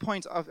circle. There's a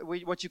point of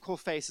what you call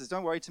faces.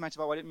 Don't worry too much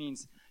about what it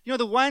means. You know,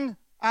 the one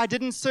I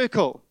didn't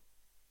circle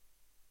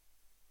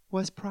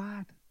was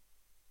pride.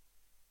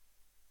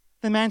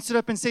 The man stood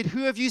up and said,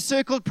 "Who of you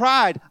circled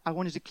pride?" I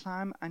wanted to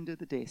climb under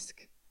the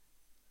desk.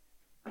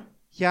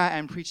 Here I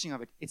am preaching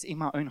of it. It's in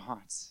my own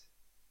heart.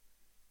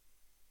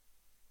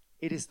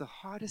 It is the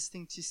hardest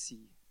thing to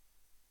see.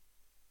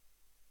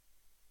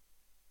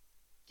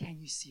 Can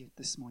you see it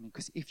this morning?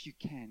 Because if you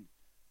can,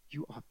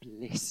 you are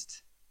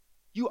blessed.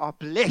 You are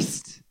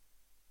blessed.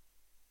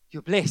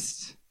 You're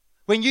blessed.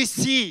 When you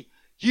see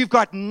you've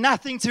got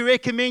nothing to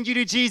recommend you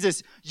to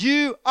Jesus,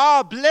 you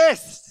are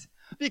blessed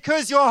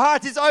because your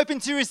heart is open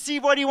to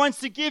receive what He wants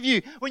to give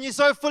you. When you're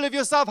so full of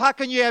yourself, how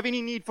can you have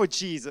any need for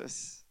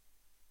Jesus?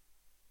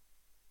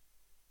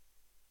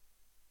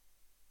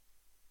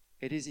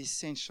 It is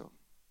essential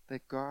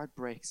that God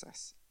breaks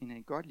us in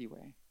a godly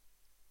way.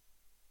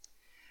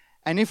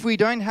 And if we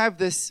don't have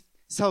this,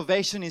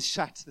 salvation is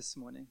shut this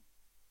morning.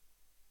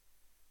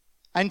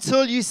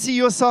 Until you see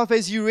yourself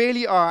as you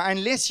really are,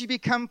 unless you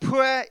become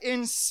poor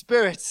in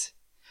spirit,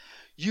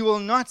 you will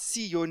not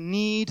see your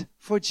need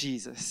for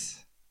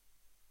Jesus.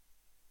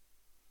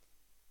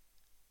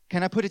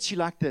 Can I put it to you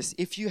like this?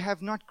 If you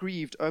have not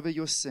grieved over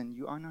your sin,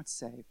 you are not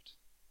saved.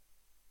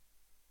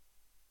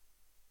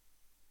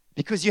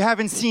 Because you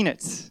haven't seen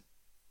it.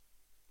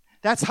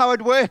 That's how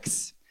it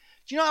works.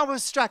 Do you know, I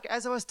was struck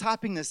as I was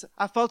typing this.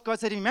 I felt God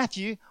say to me,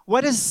 "Matthew,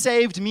 what does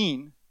saved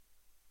mean?"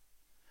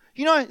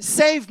 You know,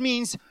 saved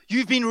means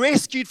you've been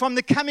rescued from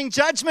the coming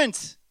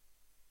judgment.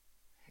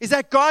 Is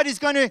that God is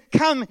going to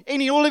come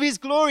in all of His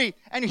glory,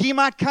 and He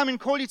might come and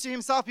call you to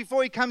Himself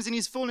before He comes in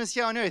His fullness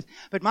here on earth.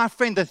 But my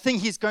friend, the thing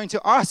He's going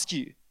to ask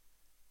you,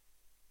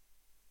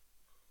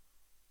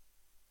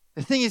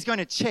 the thing He's going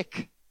to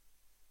check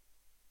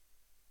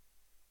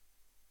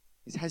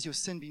is, has your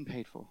sin been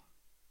paid for?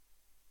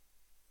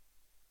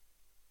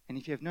 And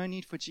if you have no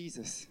need for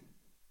Jesus,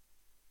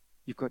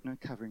 you've got no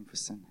covering for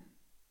sin.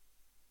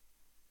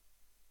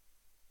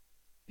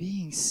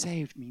 Being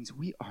saved means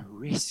we are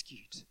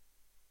rescued.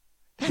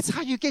 That's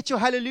how you get your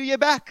hallelujah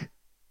back,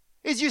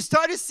 is you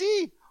start to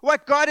see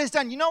what God has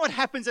done. You know what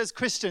happens as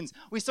Christians?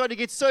 We start to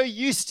get so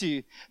used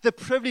to the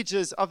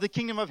privileges of the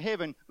kingdom of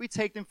heaven, we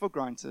take them for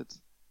granted.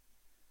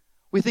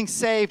 We think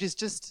saved is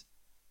just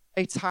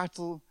a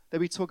title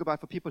that we talk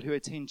about for people who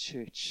attend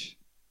church.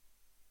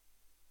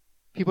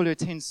 People who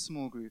attend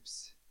small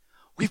groups.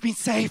 We've been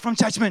saved from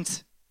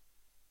judgment.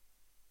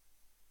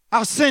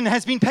 Our sin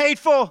has been paid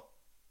for.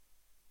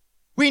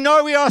 We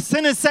know we are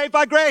sinners saved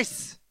by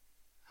grace.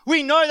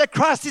 We know that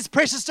Christ is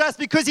precious to us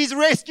because He's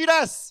rescued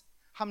us.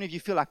 How many of you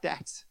feel like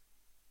that?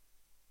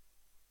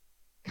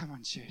 Come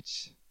on,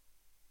 church.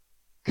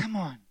 Come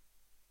on.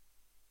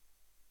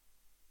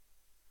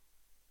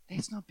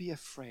 Let's not be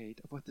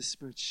afraid of what the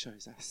Spirit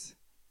shows us,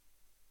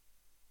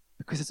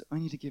 because it's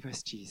only to give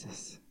us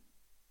Jesus.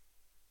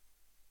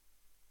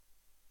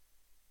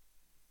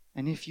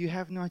 And if you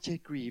have not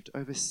yet grieved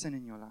over sin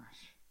in your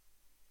life,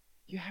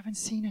 you haven't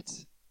seen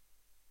it.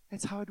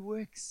 That's how it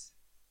works.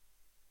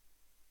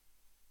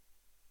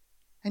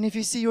 And if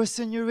you see your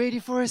sin, you're ready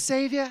for a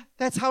Savior.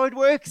 That's how it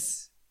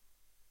works.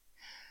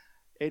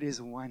 It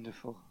is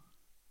wonderful.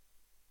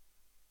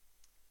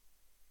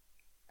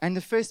 And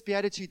the first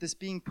beatitude, this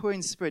being poor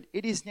in spirit,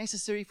 it is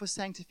necessary for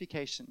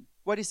sanctification.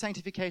 What is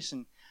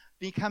sanctification?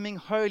 Becoming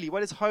holy.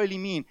 What does holy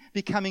mean?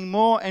 Becoming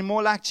more and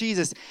more like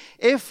Jesus.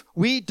 If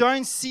we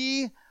don't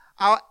see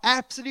our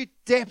absolute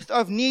depth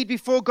of need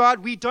before God,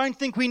 we don't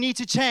think we need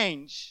to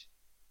change.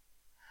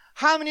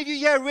 How many of you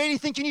here really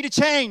think you need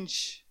to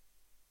change?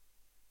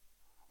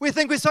 We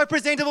think we're so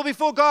presentable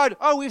before God.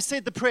 Oh, we've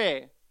said the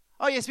prayer.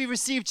 Oh, yes, we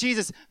received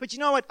Jesus. But you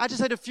know what? I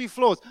just had a few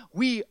flaws.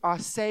 We are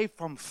saved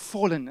from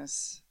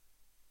fallenness.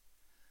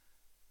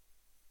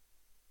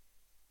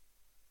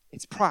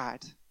 It's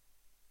pride.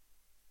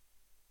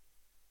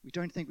 We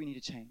don't think we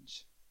need to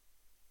change.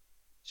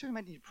 Sure, we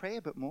might need to pray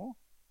a bit more.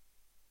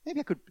 Maybe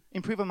I could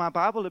improve on my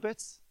Bible a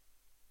bit.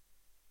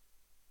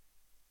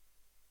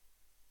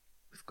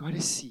 We've got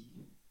to see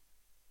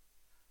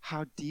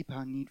how deep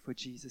our need for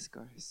Jesus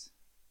goes.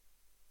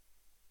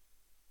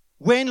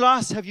 When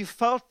last have you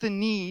felt the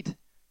need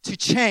to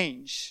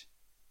change?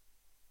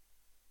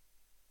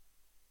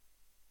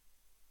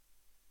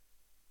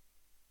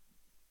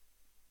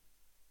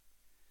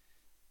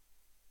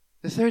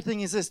 The third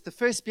thing is this. The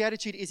first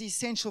beatitude is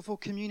essential for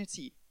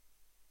community.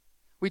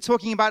 We're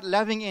talking about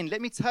loving in.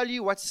 Let me tell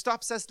you what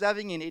stops us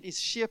loving in. It is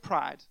sheer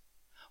pride.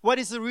 What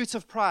is the root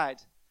of pride?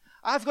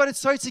 I've got it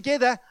so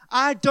together,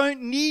 I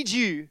don't need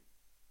you.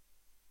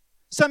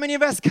 So many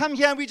of us come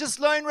here and we're just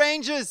lone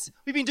rangers.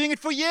 We've been doing it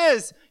for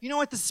years. You know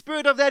what the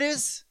spirit of that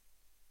is?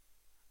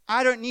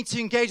 I don't need to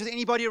engage with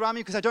anybody around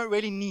me because I don't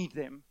really need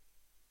them.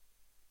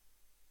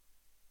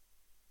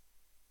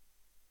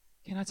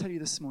 Can I tell you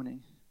this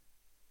morning?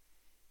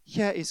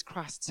 Here is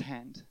Christ's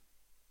hand.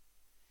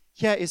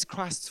 Here is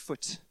Christ's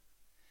foot.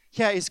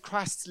 Here is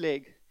Christ's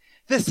leg.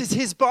 This is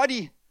His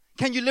body.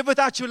 Can you live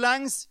without your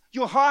lungs,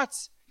 your heart?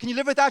 Can you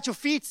live without your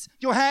feet,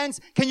 your hands?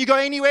 Can you go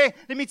anywhere?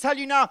 Let me tell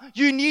you now,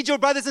 you need your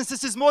brothers and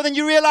sisters more than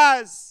you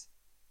realize.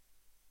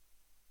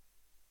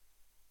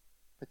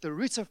 But the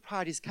root of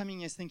pride is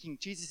coming as thinking,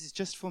 Jesus is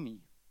just for me.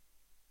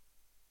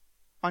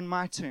 On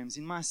my terms,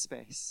 in my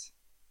space.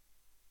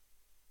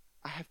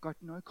 I have got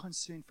no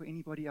concern for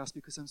anybody else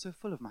because I'm so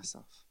full of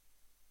myself.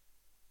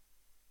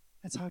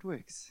 That's how it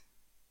works.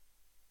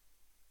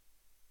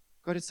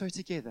 Got it so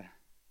together.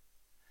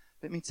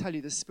 Let me tell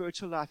you, the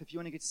spiritual life, if you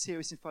want to get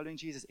serious in following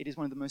Jesus, it is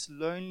one of the most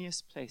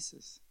loneliest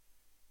places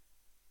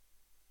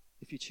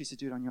if you choose to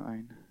do it on your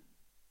own.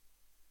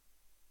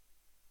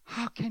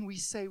 How can we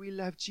say we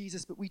love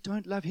Jesus, but we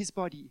don't love his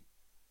body?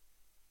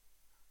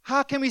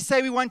 How can we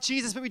say we want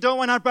Jesus, but we don't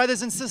want our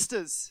brothers and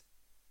sisters?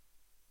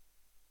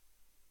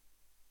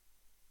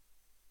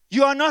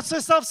 You are not so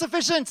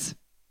self-sufficient.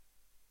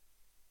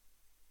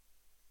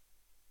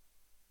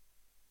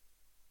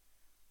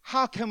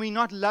 How can we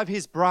not love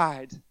his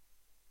bride?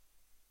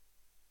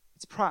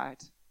 It's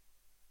pride.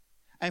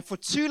 And for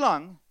too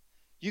long,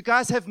 you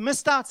guys have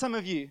missed out, some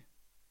of you,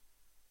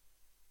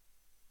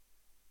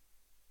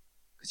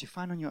 because you're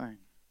fine on your own.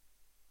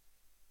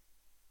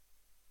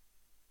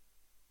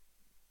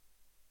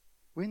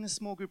 When the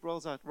small group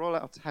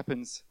rollout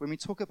happens, when we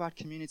talk about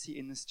community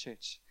in this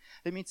church,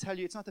 let me tell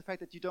you, it's not the fact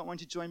that you don't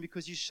want to join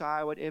because you're shy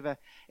or whatever.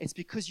 It's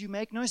because you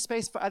make no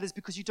space for others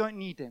because you don't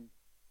need them.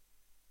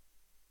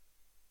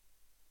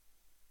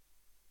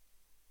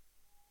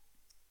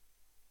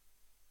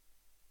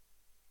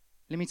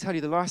 Let me tell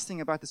you the last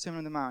thing about the Sermon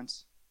on the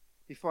Mount,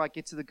 before I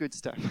get to the good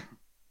stuff,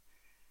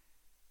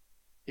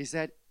 is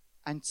that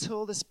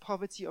until this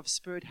poverty of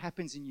spirit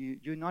happens in you,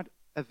 you're not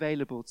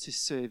available to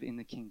serve in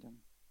the kingdom.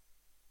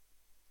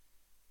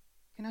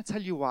 Can I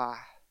tell you why?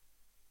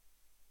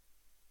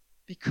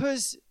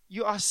 Because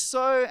you are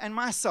so, and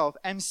myself,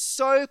 am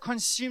so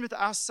consumed with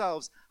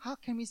ourselves, how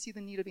can we see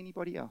the need of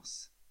anybody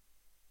else?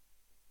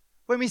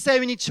 When we say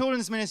we need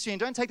children's ministry, and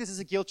don't take this as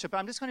a guilt trip, but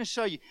I'm just going to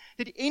show you.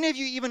 Did any of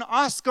you even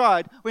ask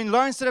God, when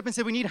Lauren stood up and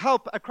said we need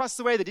help across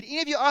the way, did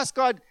any of you ask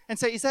God and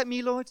say, is that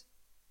me, Lord?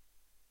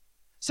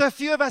 So a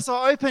few of us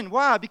are open.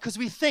 Why? Because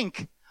we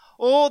think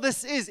all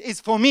this is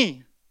for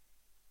me.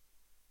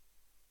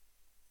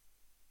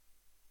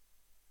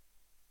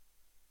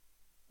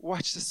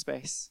 Watch the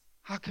space.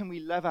 How can we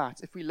love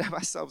out if we love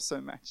ourselves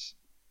so much?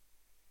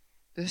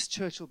 This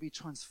church will be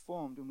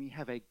transformed when we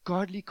have a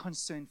godly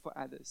concern for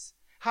others.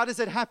 How does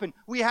it happen?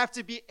 We have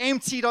to be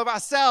emptied of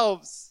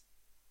ourselves.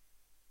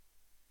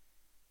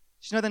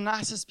 Do you know the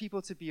nicest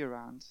people to be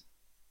around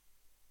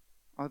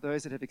are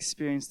those that have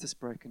experienced this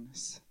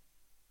brokenness?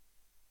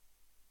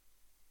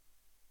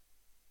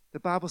 The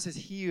Bible says,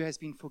 he who has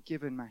been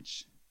forgiven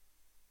much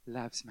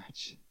loves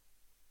much.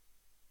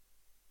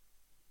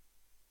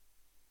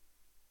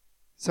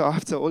 So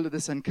after all of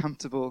this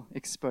uncomfortable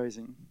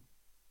exposing,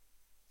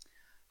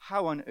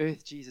 how on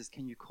earth, Jesus,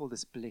 can you call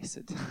this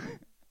blessed?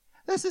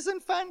 This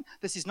isn't fun.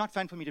 This is not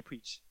fun for me to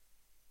preach.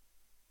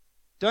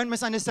 Don't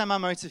misunderstand my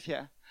motive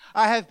here.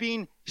 I have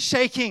been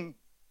shaking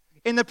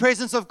in the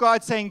presence of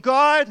God, saying,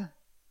 God,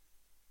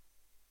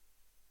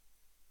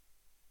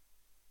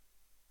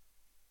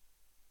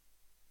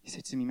 he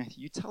said to me,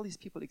 Matthew, you tell these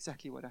people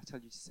exactly what I tell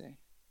you to say.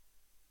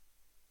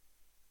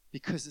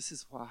 Because this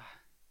is why.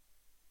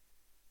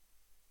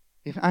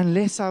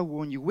 Unless I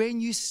warn you,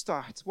 when you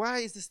start, why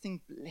is this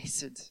thing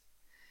blessed?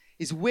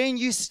 Is when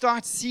you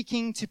start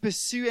seeking to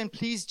pursue and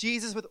please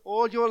Jesus with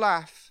all your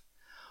life,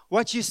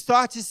 what you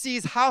start to see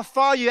is how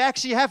far you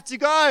actually have to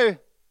go.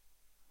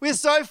 We're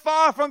so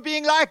far from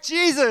being like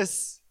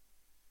Jesus.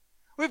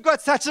 We've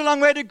got such a long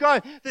way to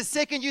go. The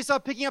second you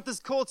start picking up this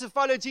call to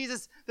follow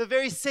Jesus, the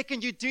very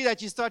second you do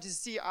that, you start to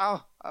see,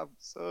 oh, I'm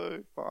so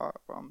far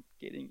from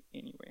getting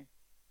anywhere.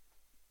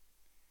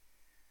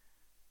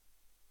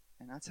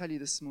 And I tell you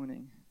this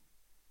morning,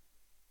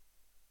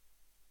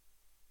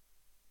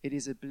 it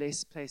is a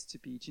blessed place to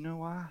be. Do you know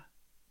why?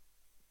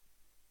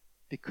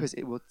 Because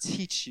it will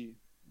teach you.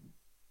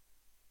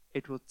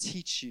 It will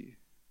teach you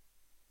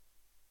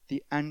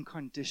the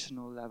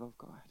unconditional love of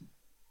God.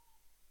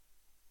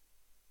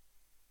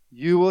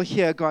 You will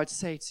hear God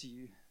say to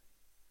you,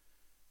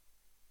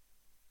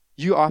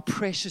 you are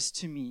precious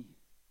to me,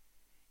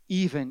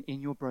 even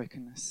in your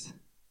brokenness.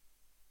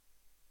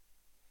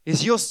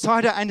 Is you'll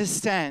start to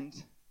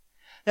understand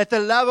that the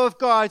love of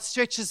God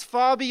stretches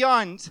far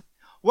beyond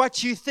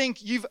what you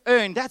think you've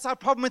earned. That's our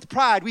problem with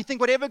pride. We think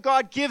whatever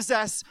God gives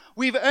us,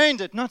 we've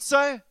earned it. Not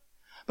so.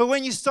 But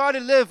when you start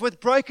to live with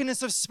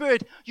brokenness of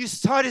spirit, you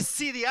start to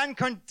see the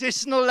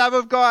unconditional love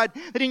of God,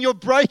 that in your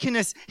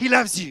brokenness, he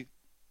loves you.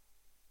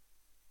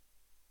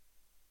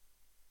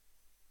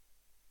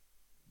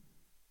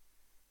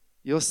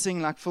 You'll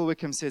sing like Phil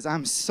Wickham says,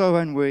 I'm so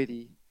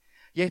unworthy,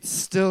 yet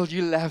still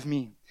you love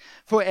me.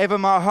 Forever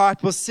my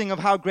heart will sing of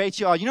how great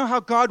you are. You know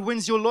how God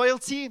wins your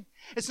loyalty?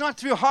 It's not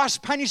through harsh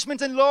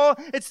punishment and law.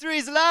 It's through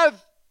his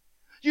love.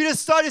 You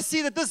just start to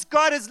see that this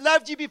God has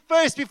loved you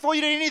first before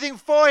you did anything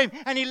for him.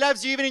 And he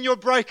loves you even in your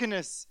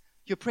brokenness.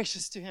 You're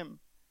precious to him.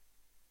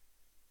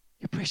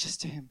 You're precious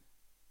to him.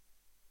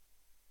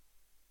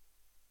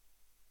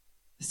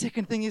 The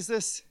second thing is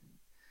this.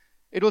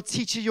 It will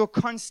teach you your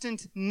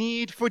constant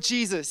need for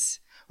Jesus.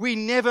 We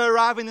never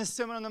arrive in the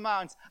Sermon on the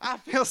Mount. I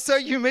feel so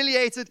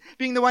humiliated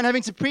being the one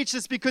having to preach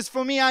this because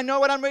for me, I know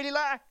what I'm really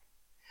like.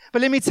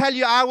 But let me tell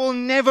you, I will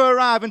never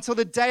arrive until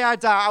the day I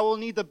die. I will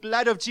need the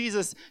blood of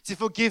Jesus to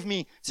forgive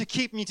me, to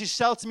keep me, to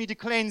shelter me, to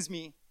cleanse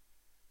me.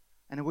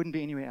 And it wouldn't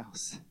be anywhere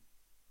else.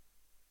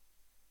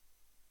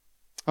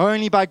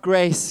 Only by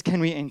grace can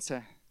we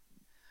enter.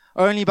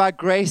 Only by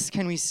grace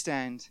can we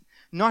stand.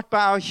 Not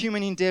by our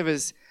human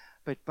endeavors,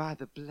 but by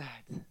the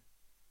blood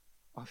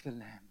of the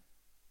Lamb.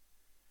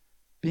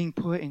 Being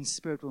poor in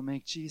spirit will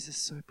make Jesus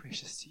so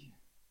precious to you.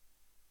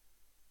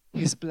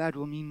 His blood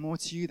will mean more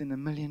to you than $1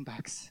 million.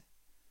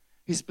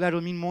 His blood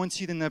will mean more to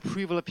you than the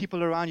approval of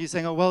people around you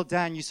saying, oh, well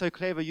done, you're so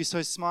clever, you're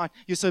so smart,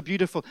 you're so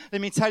beautiful.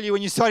 Let me tell you,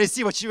 when you start to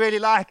see what you really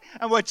like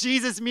and what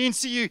Jesus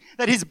means to you,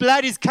 that His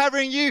blood is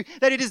covering you,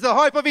 that it is the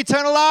hope of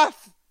eternal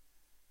life,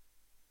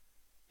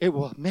 it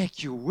will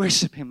make you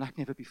worship Him like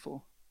never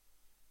before.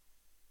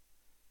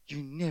 You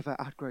never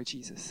outgrow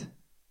Jesus.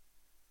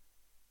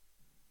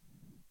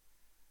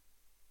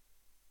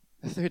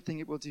 The third thing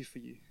it will do for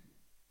you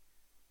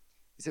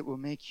is it will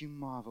make you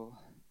marvel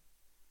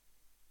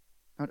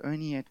not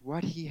only at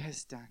what He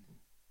has done,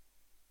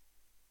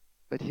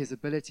 but His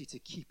ability to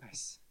keep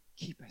us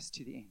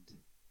to the end.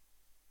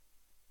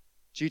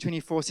 Jude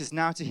 24 says,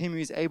 now to Him who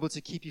is able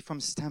to keep you from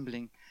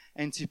stumbling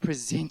and to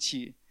present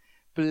you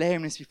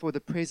blameless before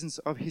the presence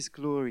of His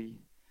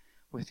glory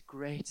with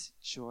great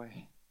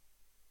joy.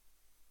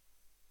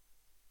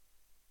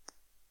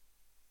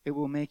 It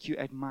will make you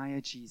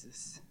admire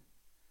Jesus,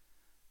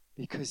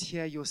 because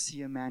here you'll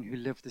see a man who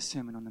lived the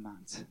Sermon on the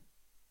Mount.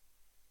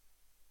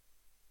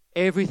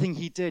 Everything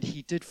He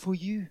did for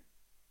you.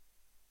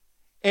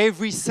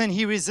 Every sin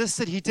He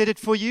resisted, He did it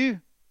for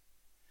you.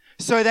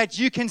 So that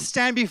you can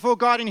stand before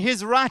God in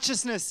His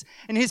righteousness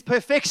and His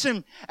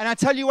perfection. And I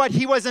tell you what,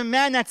 He was a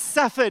man that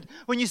suffered.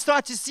 When you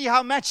start to see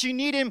how much you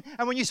need Him,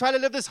 and when you try to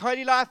live this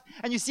holy life,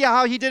 and you see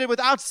how He did it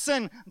without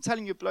sin, I'm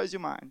telling you, it blows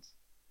your mind.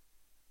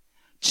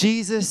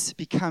 Jesus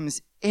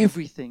becomes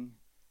everything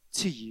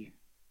to you.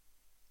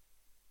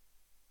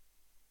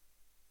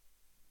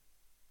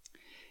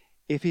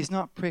 If He's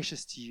not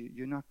precious to you,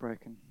 you're not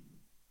broken.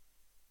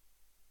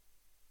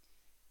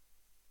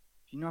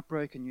 If you're not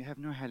broken, you have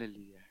no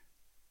hallelujah.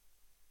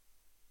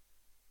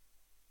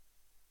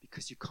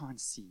 Because you can't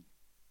see.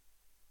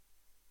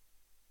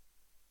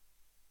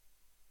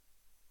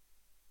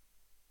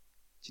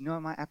 Do you know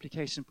what my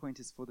application point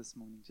is for this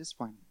morning? Just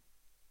one.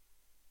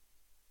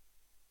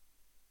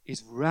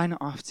 Is run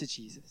after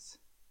Jesus.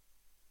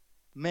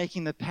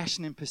 Making the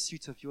passion and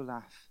pursuit of your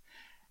life.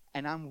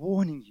 And I'm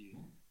warning you.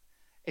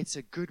 It's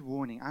a good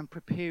warning. I'm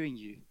preparing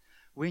you.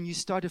 When you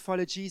start to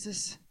follow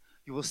Jesus,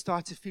 you will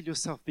start to feel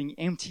yourself being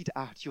emptied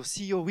out. You'll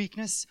see your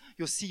weakness.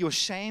 You'll see your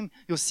shame.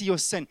 You'll see your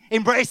sin.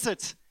 Embrace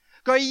it.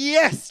 Go,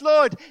 yes,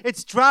 Lord,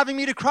 it's driving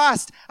me to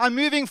Christ. I'm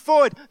moving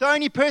forward. The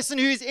only person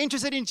who is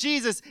interested in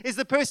Jesus is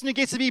the person who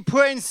gets to be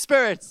poor in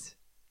spirit.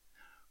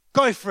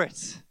 Go for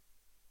it.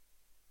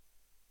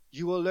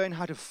 You will learn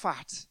how to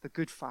fight the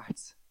good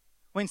fight.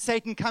 When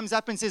Satan comes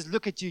up and says,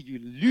 look at you, you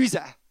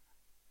loser,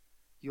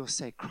 you'll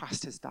say,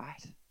 Christ has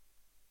died.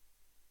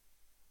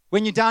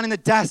 When you're down in the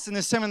dust and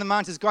the Sermon on the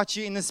Mount has got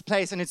you in this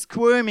place and it's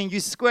squirming, you're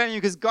squirming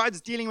because God's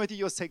dealing with you,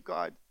 you'll say,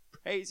 God,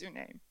 praise your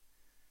name.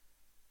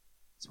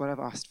 It's what I've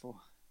asked for.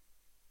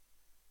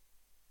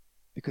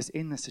 Because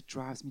in this, it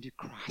drives me to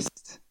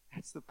Christ.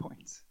 That's the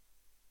point.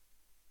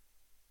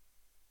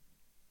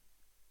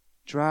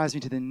 It drives me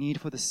to the need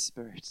for the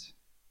Spirit.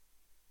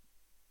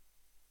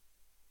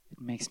 It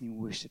makes me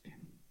worship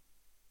Him.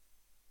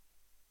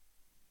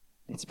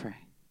 Let's pray.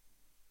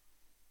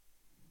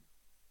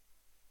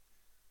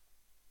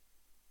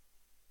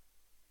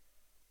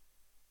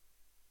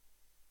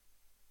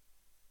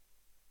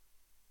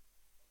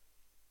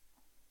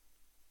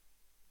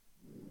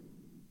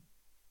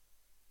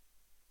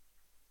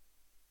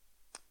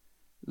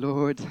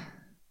 Lord,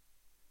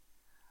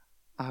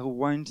 I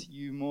want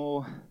you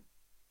more.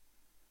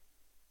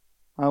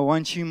 I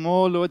want you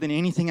more, Lord, than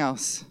anything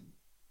else.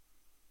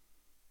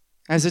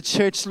 As a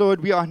church,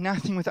 Lord, we are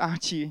nothing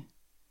without you.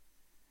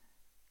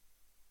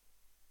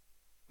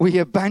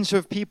 We're a bunch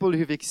of people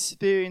who've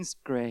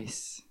experienced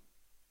grace.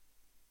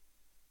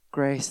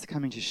 Grace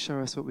coming to show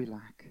us what we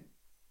like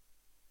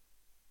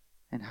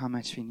and how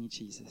much we need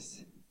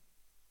Jesus.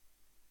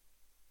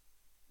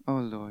 Oh,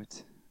 Lord,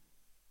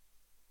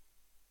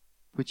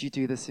 would you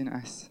do this in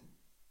us?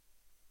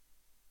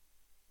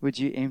 Would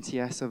you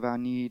empty us of our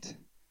need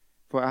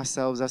for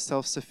ourselves, our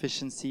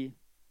self-sufficiency,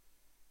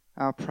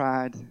 our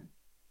pride,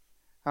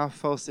 our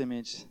false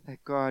image,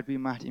 that God, we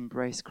might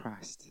embrace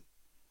Christ.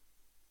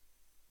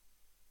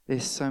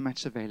 There's so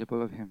much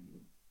available of Him.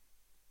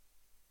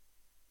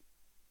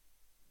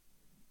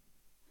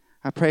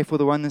 I pray for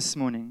the one this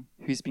morning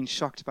who's been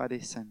shocked by their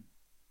sin.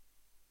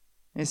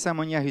 There's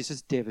someone here who's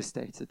just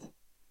devastated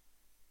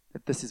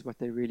that this is what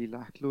they really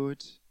like.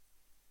 Lord,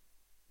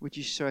 would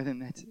you show them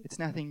that it's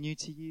nothing new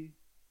to you?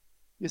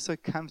 You're so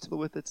comfortable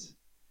with it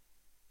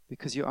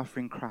because you're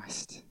offering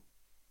Christ.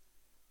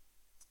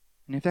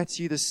 And if that's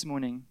you this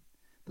morning,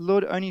 the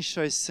Lord only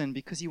shows sin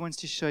because He wants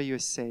to show you a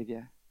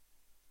Savior.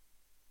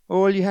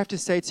 All you have to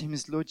say to Him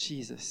is, Lord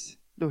Jesus,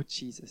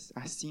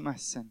 I see my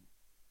sin.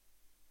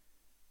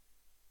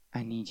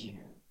 I need you.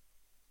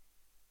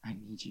 I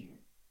need you.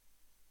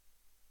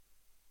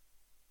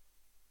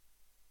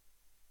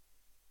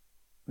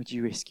 Would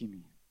you rescue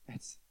me?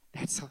 That's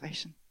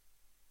salvation.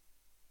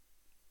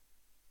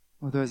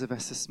 Well, those of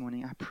us this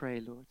morning, I pray,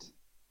 Lord,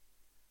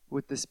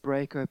 would this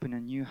break open a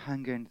new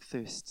hunger and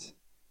thirst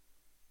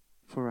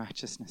for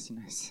righteousness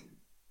in us.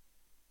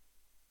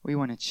 We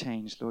want to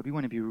change, Lord. We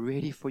want to be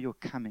ready for your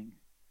coming.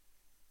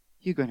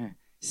 You're going to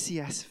see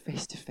us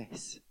face to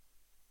face.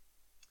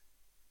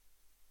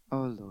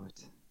 Oh, Lord,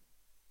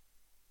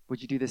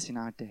 would you do this in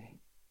our day?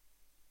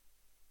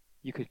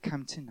 You could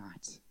come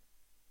tonight.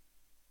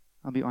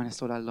 I'll be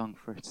honest, Lord, I long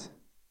for it.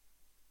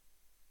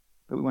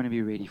 But we want to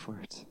be ready for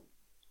it.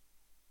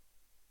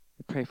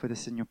 I pray for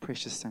this in your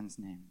precious Son's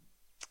name.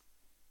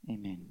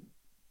 Amen.